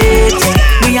can't beat.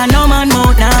 We are no man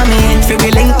more than it. Feel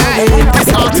we link to it.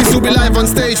 This artist will be live on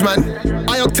stage, man.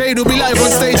 I Octane will be live on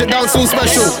stage at Dancehall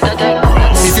Special.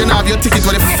 If you don't have your ticket,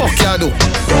 what the fuck y'all do?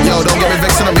 Yo, don't get me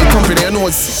vexing on me, company, your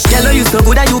nose. Yellow you so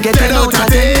good that you get 10 out of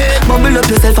 10. Bubble up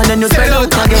yourself and then you spread out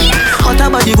again. Hot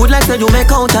body good like so you make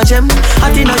out a gem.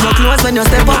 Hot in your clothes when you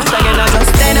step out again. I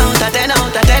just 10 out of 10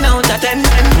 out of 10 out of 10.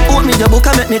 Put me the book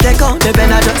and make me take out the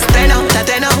pen. I just 10 out of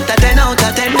 10 out of 10 out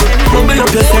of 10. Bubble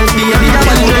up yourself, baby, that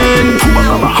one again.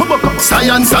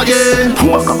 Science again.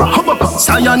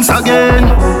 Science again.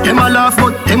 Him a laugh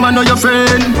but him a know your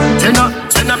friend. Send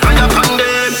a fire from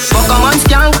them. Pokemon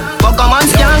skank, Pokemon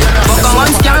skank,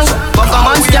 Pokemon skank,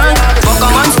 Pokemon skank,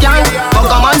 Pokemon skank,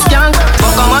 Pokemon skank,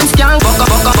 Pokemon skank,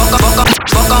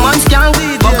 Pokemon skank,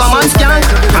 Pokemon skank.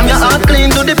 From your heart clean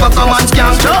to the Pokemon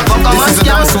skank. Pokemon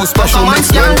skank, Pokemon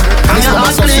skank. From your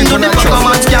heart clean to the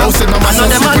Pokemon skank. I know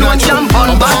them alone can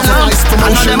burn back now. I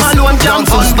know them alone can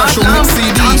burn back now.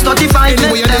 Dance 35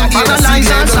 let them paralyze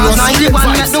and start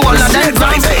 91 let the whole of them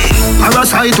grind.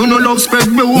 Parasite who no love spread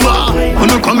rumor. Who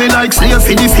no coming like slave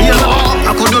for the fear.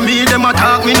 I couldn't be them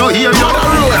attack me no hear you.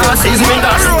 Racism in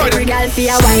that road. Every girl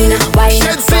feel wine, wine,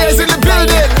 Shed Sears in the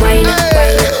building.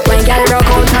 wine, girl rock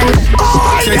out and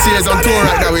Shed Sears on tour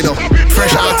right now, we know.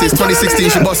 Fresh artist, 2016,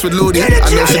 she bust with Ludi. I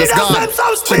know she just gone.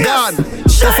 She gone.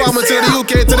 Performing to the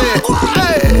UK today.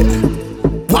 Hey.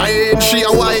 Wine, she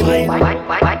a wine.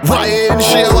 Wine,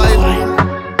 she a wine.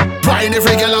 Wine,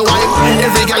 every girl a wine.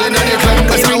 Every girl in the club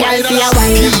does a wine.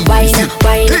 Wine,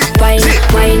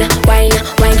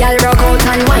 girl rock out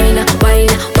and wine.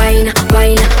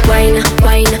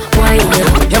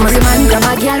 You must man grab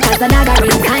a girl 'cause the dagger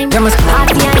in time. You must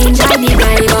party and enjoy the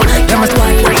vibe. You must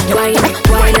wine.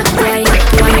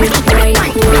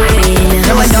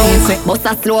 You must dance, bust a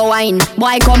slow wine.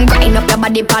 Boy, come grind up your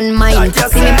body pan mine.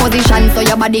 See me position so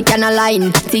your body can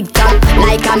align. Tick tock,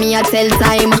 like a me a tell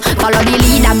time. Follow the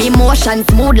lead of me motion,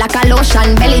 smooth like a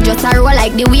lotion. Belly just a roll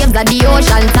like the waves of the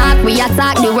ocean. Talk, we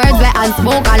attack the words we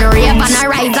unspoken. Rave and a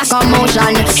rise a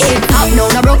commotion. Hip top, no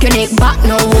broke your neck back.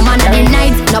 No woman of the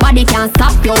night, nobody can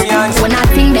stop you. When I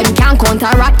think them can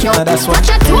counteract you. Watch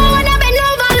your toe when I bend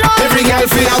over low. Every girl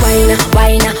feel wine.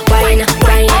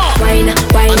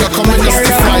 And you come in the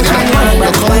Friday night.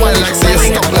 You come wine like say you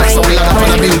stuck like some lad up on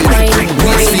a building.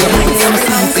 We see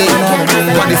you.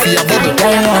 Body for your bubble.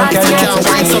 If you can't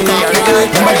wine, suck off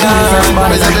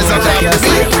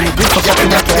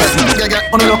the guy.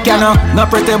 On look ya no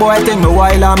pretty boy thing me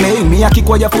while I me a kick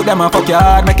where you put them and fuck your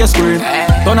heart, make you scream.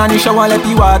 Turn on the shower, let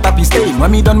the water be stain.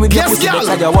 When me done with your pussy, that's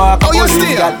how you walk. Oh, you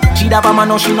stay? She da man,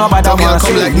 no she no bad man.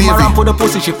 Come like me around for the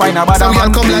pussy, she find a bad man. Some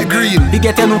girl come like green. He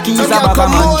get your new keys, a bag of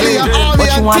man. But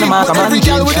you wanna mark a man, she's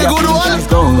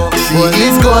gone. She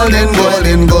is golden,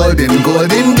 golden, golden,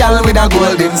 golden girl with a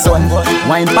golden sun.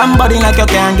 Wine pam body like you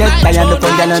can't get tired. Look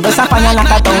at girl and just a fire like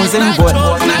 1,000 gold.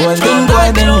 Golden,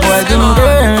 golden, golden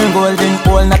girl, golden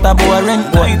pole, not a boring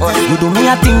pole. You do me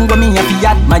a thing, go me a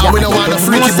fiat. My we don't want a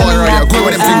freaky boy right here. Go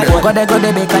with them thing there. Go the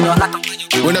bacon, you.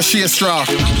 We no share straw.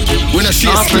 We no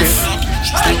share spliff.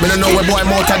 Me no know where boy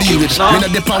mouth a deal with. Me no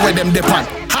dip on where them dip on.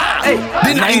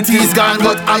 The 90s gone,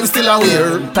 but I'm still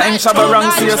aware. Time shabba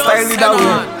wrong, see your style is that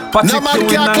way. No man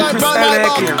can't climb on my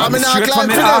back. I'm in a climb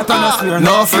for the top.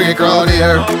 No freak round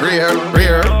here. Rear.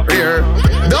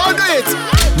 Don't do it.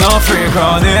 No freak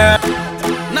round here.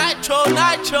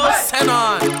 Nytro, send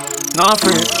on. No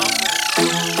freak.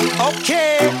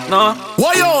 Okay. No.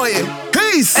 Why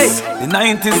peace. Hey, the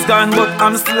 90s gone, but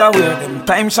I'm still aware. Them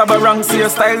time shabba wrong, see your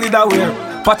style is that way.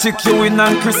 Patrick Ewing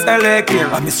and Chris L.A. here.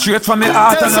 I'm straight from the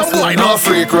heart and some boy no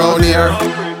freak round here.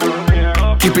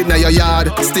 Keep it in your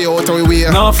yard, stay out of way.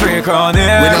 No freak round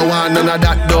here. We don't want none of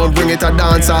that, don't bring it a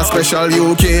Dancehall Special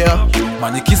UK.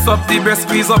 Man, you kiss up the breast,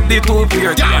 squeeze up the two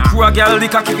pair. Yeah. Crew a girl, the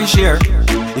cocky fi share.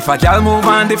 If a girl move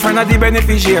on, different of the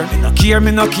beneficiary.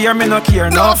 Me no care.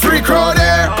 No freak round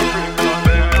here.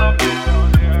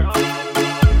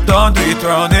 Don't do it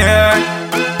round here.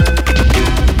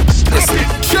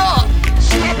 Sure.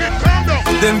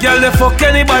 Them girl they fuck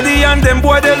anybody and them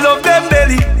boy they love them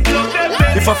belly.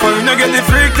 If a foreigner get the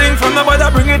freak thing from nobody,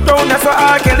 bring it down there for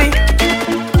R. Kelly.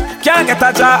 Can't get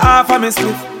a jar off of me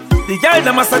split. The girl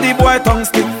them must have the boy tongue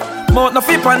stick. Mouth no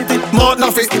fi panty, mouth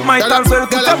no fi. Might as well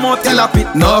put your mouth in a pit.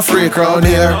 No freak round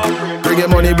here. Bring your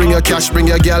money, bring your cash, bring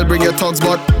your girl, bring your thugs,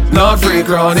 but no freak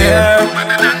round here.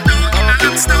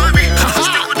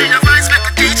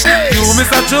 You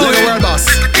Mr. Julie, world boss.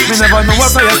 Me never know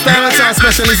what I stand. Dancehall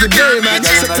Special is the game, man.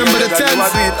 September the 10th.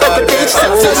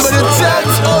 September the 10th.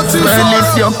 Well,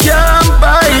 if you can't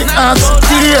buy ox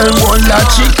tail, one a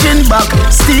chicken back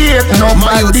steak.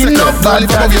 Nobody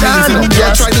better than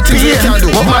just pain.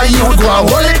 But my youth go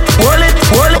hold it.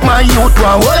 My youth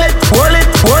go hold it.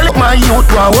 My youth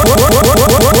go hold it.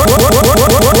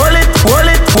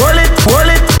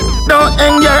 Don't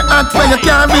hang your hat when you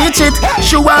can't reach it.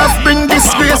 Show off, bring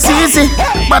disgrace easy.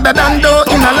 Better than though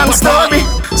in a long story.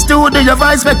 Studio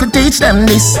voice, make you teach them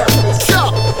this.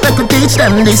 Make you teach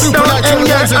them this. Don't hang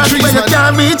your hat when you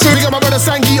can't reach it. Make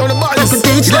you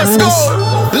teach them this.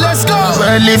 Let's go.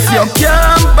 Well, if you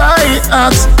can't buy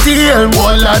ox tail,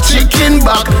 wall a chicken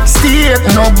back steak.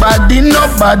 Nobody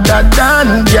better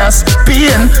than just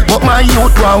pain. But my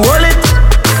youth will hold it.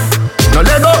 No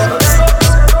let go.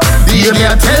 Hear me,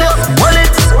 I tell you, hold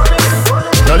it.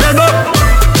 No let go.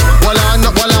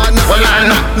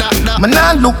 Man,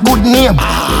 I look good name.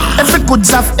 Every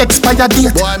goods have expired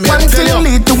date. One thing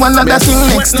lead to another thing,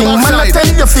 next thing. Man, I tell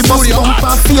you, fi bust bump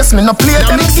and face. Me no play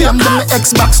any game, then me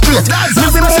X back straight. Me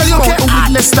be more count with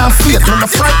less than faith. Me no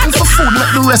frightened for food, make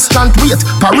the restaurant wait.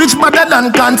 Porridge better than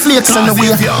cornflakes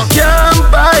anyway. Can't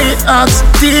buy ox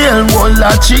tail, wall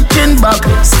a chicken back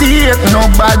steak.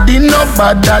 Nobody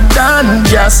better than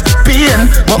just pain.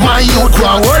 But my youth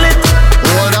will hold it.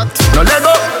 No let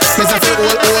go.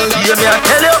 Hear me, I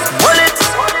tell you, hold it.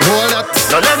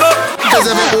 No let go.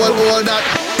 Hold that.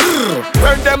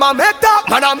 When them a make that,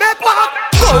 man a make back.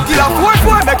 Go kill a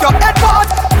 4-4, make your head part.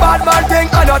 Bad man thing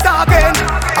and not talking.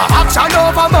 A action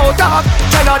over mouth talk.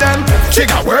 10 of them. She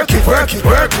got work it. She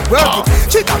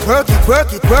got work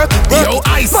it. Yo,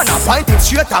 Ice. Man a find it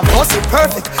straight and bust it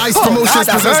perfect. Ice Promotions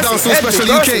presents Dancehall Special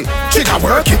UK. She got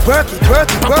work it.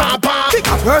 She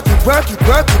got work it.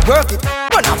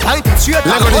 Man a find it straight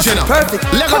and bust it perfect.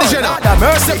 Lego the Jenna.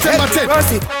 September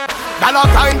 10th. Dollar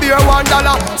kind beer $1.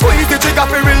 Squeeze the trigger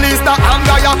fi release the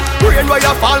anger ya. Rain where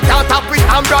you fall can't tap with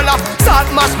umbrella. Salt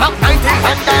mash Mac 90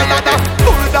 and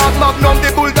Bulldog Magnum, the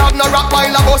bulldog no rock while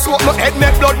I go smoke my head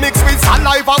make blood mix with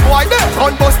saliva boy.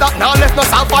 Gun bust that now left no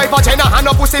survivor. Jenna hand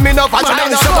no pussy me no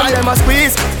vagina. Gun them a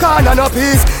squeeze, corner no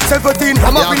piece. 17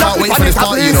 from up in a clip and it's a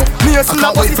please. Me a slow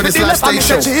pussy for the left and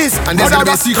the cheese. And there's gonna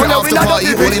be a secret after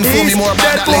party. We'll inform you more about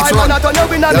that later on.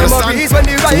 You understand? So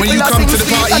when you come to the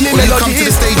party, when you come to the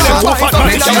stage show,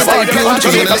 make sure you stay tuned. I'm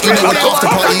gonna let you know what the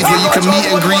after party is where you can meet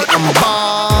and greet and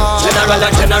ball.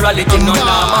 Generality no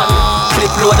normal.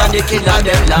 Clip load and the killer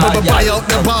them liar. Buy out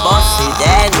the bar. Bust it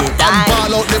anytime.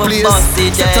 Ball out the place. Bust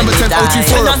it September 10th,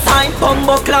 anytime. No time,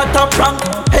 bumbo clot up rank.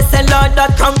 SLR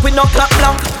that crank with no clap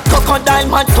blank. Crocodile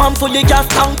mad swam fully gas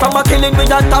tank. From a killing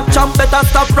with a top champ, better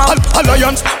stop rank.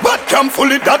 Alliance, bad cam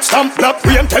fully that stamp. Black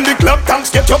we and tell the club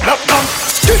tanks get your black down.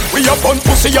 Still we up on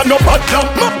pussy and no bad lamp.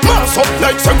 Mass up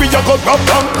like say we a go grab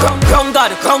down. Crown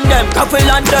God, crown them, coffee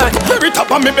and dirt. Very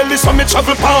top of me belly so me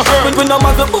travel pan her. When we no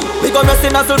muzzle, boom, we gonna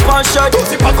sing a silk pan shirt.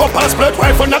 Pussy pack up and split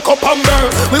rifle knock up and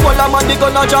burn. We want a man, they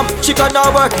gonna jump, she gonna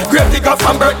work. Grave digger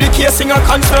from birth, the case sing a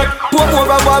concert. Poor more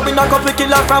a war, we knock up the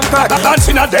killer from crack.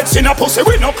 Dancing a dead sin a pussy,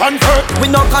 we no convert. We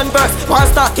no converse, one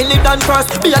star, kill it done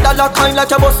first. Be a dollar kind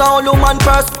like a boss a all human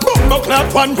first. Bumbo clap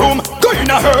one room, go in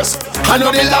a hearse. I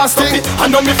know the last thing, I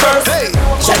know me first. Hey.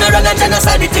 General and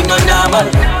genocide, the thing no normal.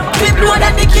 Clip load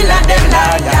and the killer them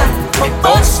liar. We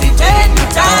bust it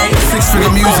anytime. 6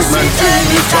 figure music, man.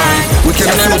 We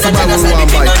can afford to buy what we want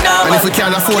to buy. And if we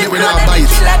can't afford it, we not buy it.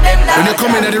 When you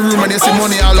come into the room and you see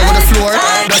money all over the floor,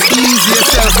 that's easy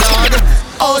yourself, dog.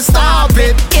 Oh, stop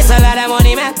it. It's a lot of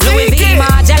money, man. Louis V,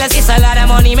 my jealous. It's a lot of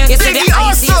money, man. You see the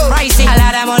icy pricey. A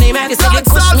lot of money, man. You see the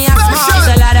push me as small.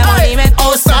 It's a lot of money, man.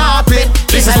 Oh, stop it.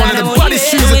 This is one of the baddest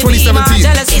tunes of 2017.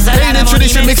 Pain and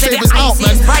Tradition mixtape is out,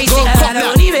 man. Go cut that.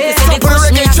 Top of the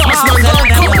reggae charts, man. Go cut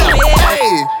that.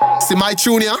 Hey, see my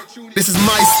tune, yeah? This is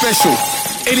my special.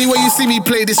 Anywhere you see me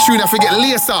play this tune, I forget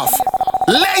lace off.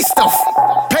 Lace stuff.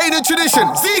 Pain and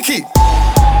Tradition. Zeke.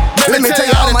 Let me tell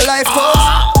you how my life goes.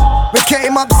 We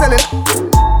came up selling.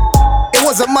 It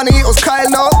wasn't money, it was Kyle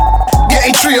now.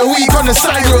 Getting 3 a week on the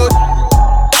side road.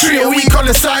 3 a week on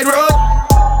the side road.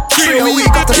 3 a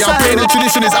week on the side road. Yeah, Pain and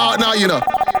Tradition is out now, you know.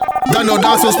 Don't know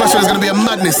Dancehall Special is gonna be a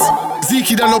madness.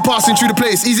 Zeke don't know passing through the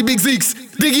place. Easy Big Zeeks.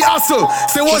 Biggie Hustle.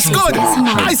 Say what's good?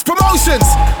 Ice Promotions.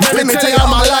 Let me tell you how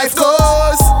my life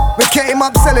goes. We came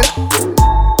up selling.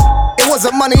 It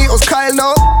wasn't money, it was Kyle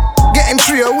now. Getting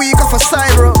 3 a week off a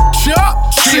side road. Sure.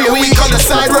 3 a week on the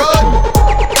side road.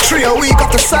 3 a week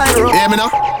off the side road. Hear me now?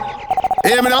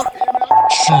 Hear me now?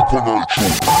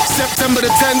 September the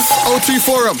 10th, O2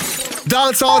 Forum.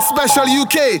 Dancehall Special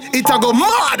UK. It a go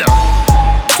mad.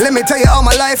 Let me tell you how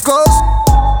my life goes.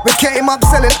 We came up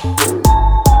selling.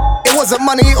 It wasn't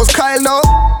money, it was Kyle now.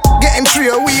 Getting 3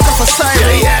 a week off a side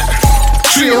road. Yeah.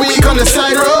 3 a week on the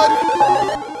side road.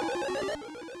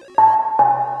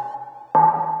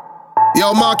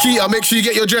 Yo, Marquita, make sure you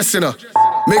get your dress in her.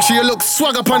 Make sure you look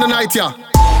swag up on the night, yeah.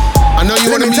 I know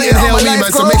you wanna meet and hail me, man,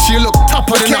 so make sure you look top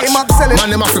of the notch. Man,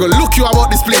 them have to go look you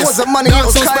about this place. Dancehall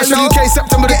Special UK,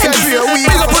 September the 10th.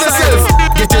 Big up on yourself.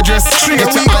 Get your dress, get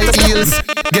your high heels,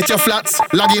 get your flats,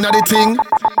 log in at the thing,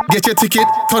 get your ticket,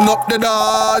 turn up the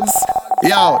dance.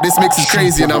 Yo, this mix is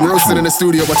crazy and I'm roasting in the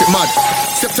studio, but it's mad.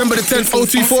 September the 10th,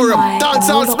 O2 Forum,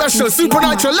 Dancehall Special, Super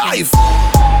Nytro live.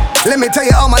 Let me tell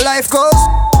you how my life goes.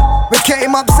 We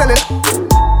came up selling.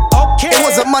 It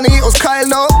wasn't money, it was Kyle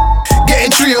now.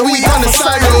 Getting 3 a week on the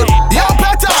side road. Yo,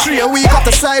 better. 3 a week off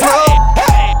the side road.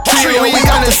 3 a week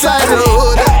on the side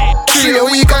road. 3 a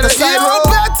week on the side road.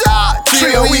 Better.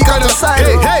 3 a week on the side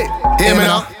road. Hey, hear me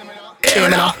now. Hear me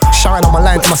now. Shine on my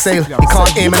line to my sail. You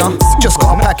can't aim it now. Just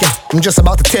got a packing. I'm just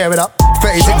about to tear it up.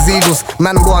 36 Eagles,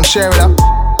 man, go and share it up.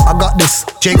 I got this,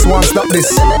 Jake's won't stop this.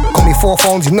 Call me 4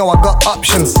 phones, you know I got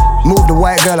options. Move the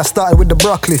white girl, I started with the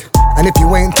broccoli. And if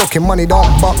you ain't talking money, don't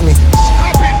buck me.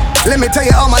 Let me tell you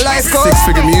how my life goes. 6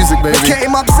 figure music, baby. We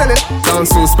came up selling.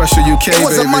 Dancehall Special UK, it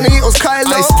wasn't baby. money, it was Kyle.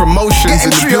 Ice Promotions in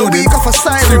the building.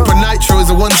 Super Nytro is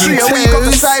a ones and 3 a week off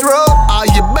the twos. side road. Are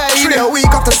you baby? 3 a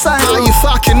week off the side road. Are you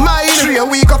fucking mine? 3 a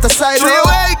week off the side 3 road.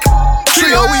 a week.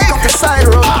 3 a week off the side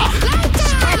road.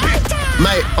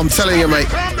 Mate, I'm telling you, mate.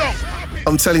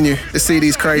 I'm telling you, the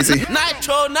CD's crazy.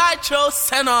 Nytro,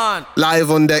 send on. Live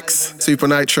on decks, Super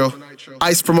Nytro.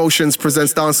 Ice Promotions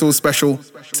presents Dancehall Special,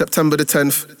 September the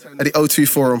 10th at the O2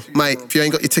 Forum. Mate, if you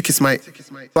ain't got your tickets, mate,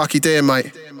 fuck you there,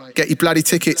 mate. Get your bloody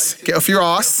tickets. Get off your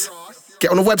ass. Get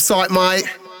on the website, mate,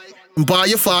 and buy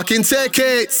your fucking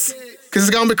tickets. Cause it's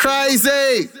gonna be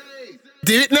crazy.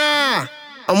 Do it now.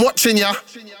 I'm watching ya.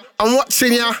 I'm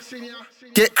watching ya.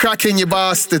 Get cracking, you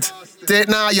bastard. Do it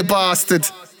now, you bastard.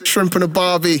 Shrimp and a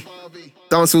Barbie.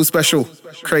 Dancehall Special.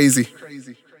 Crazy.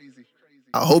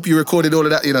 I hope you recorded all of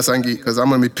that, you know, Sangi, because I'm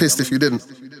gonna be pissed if you didn't.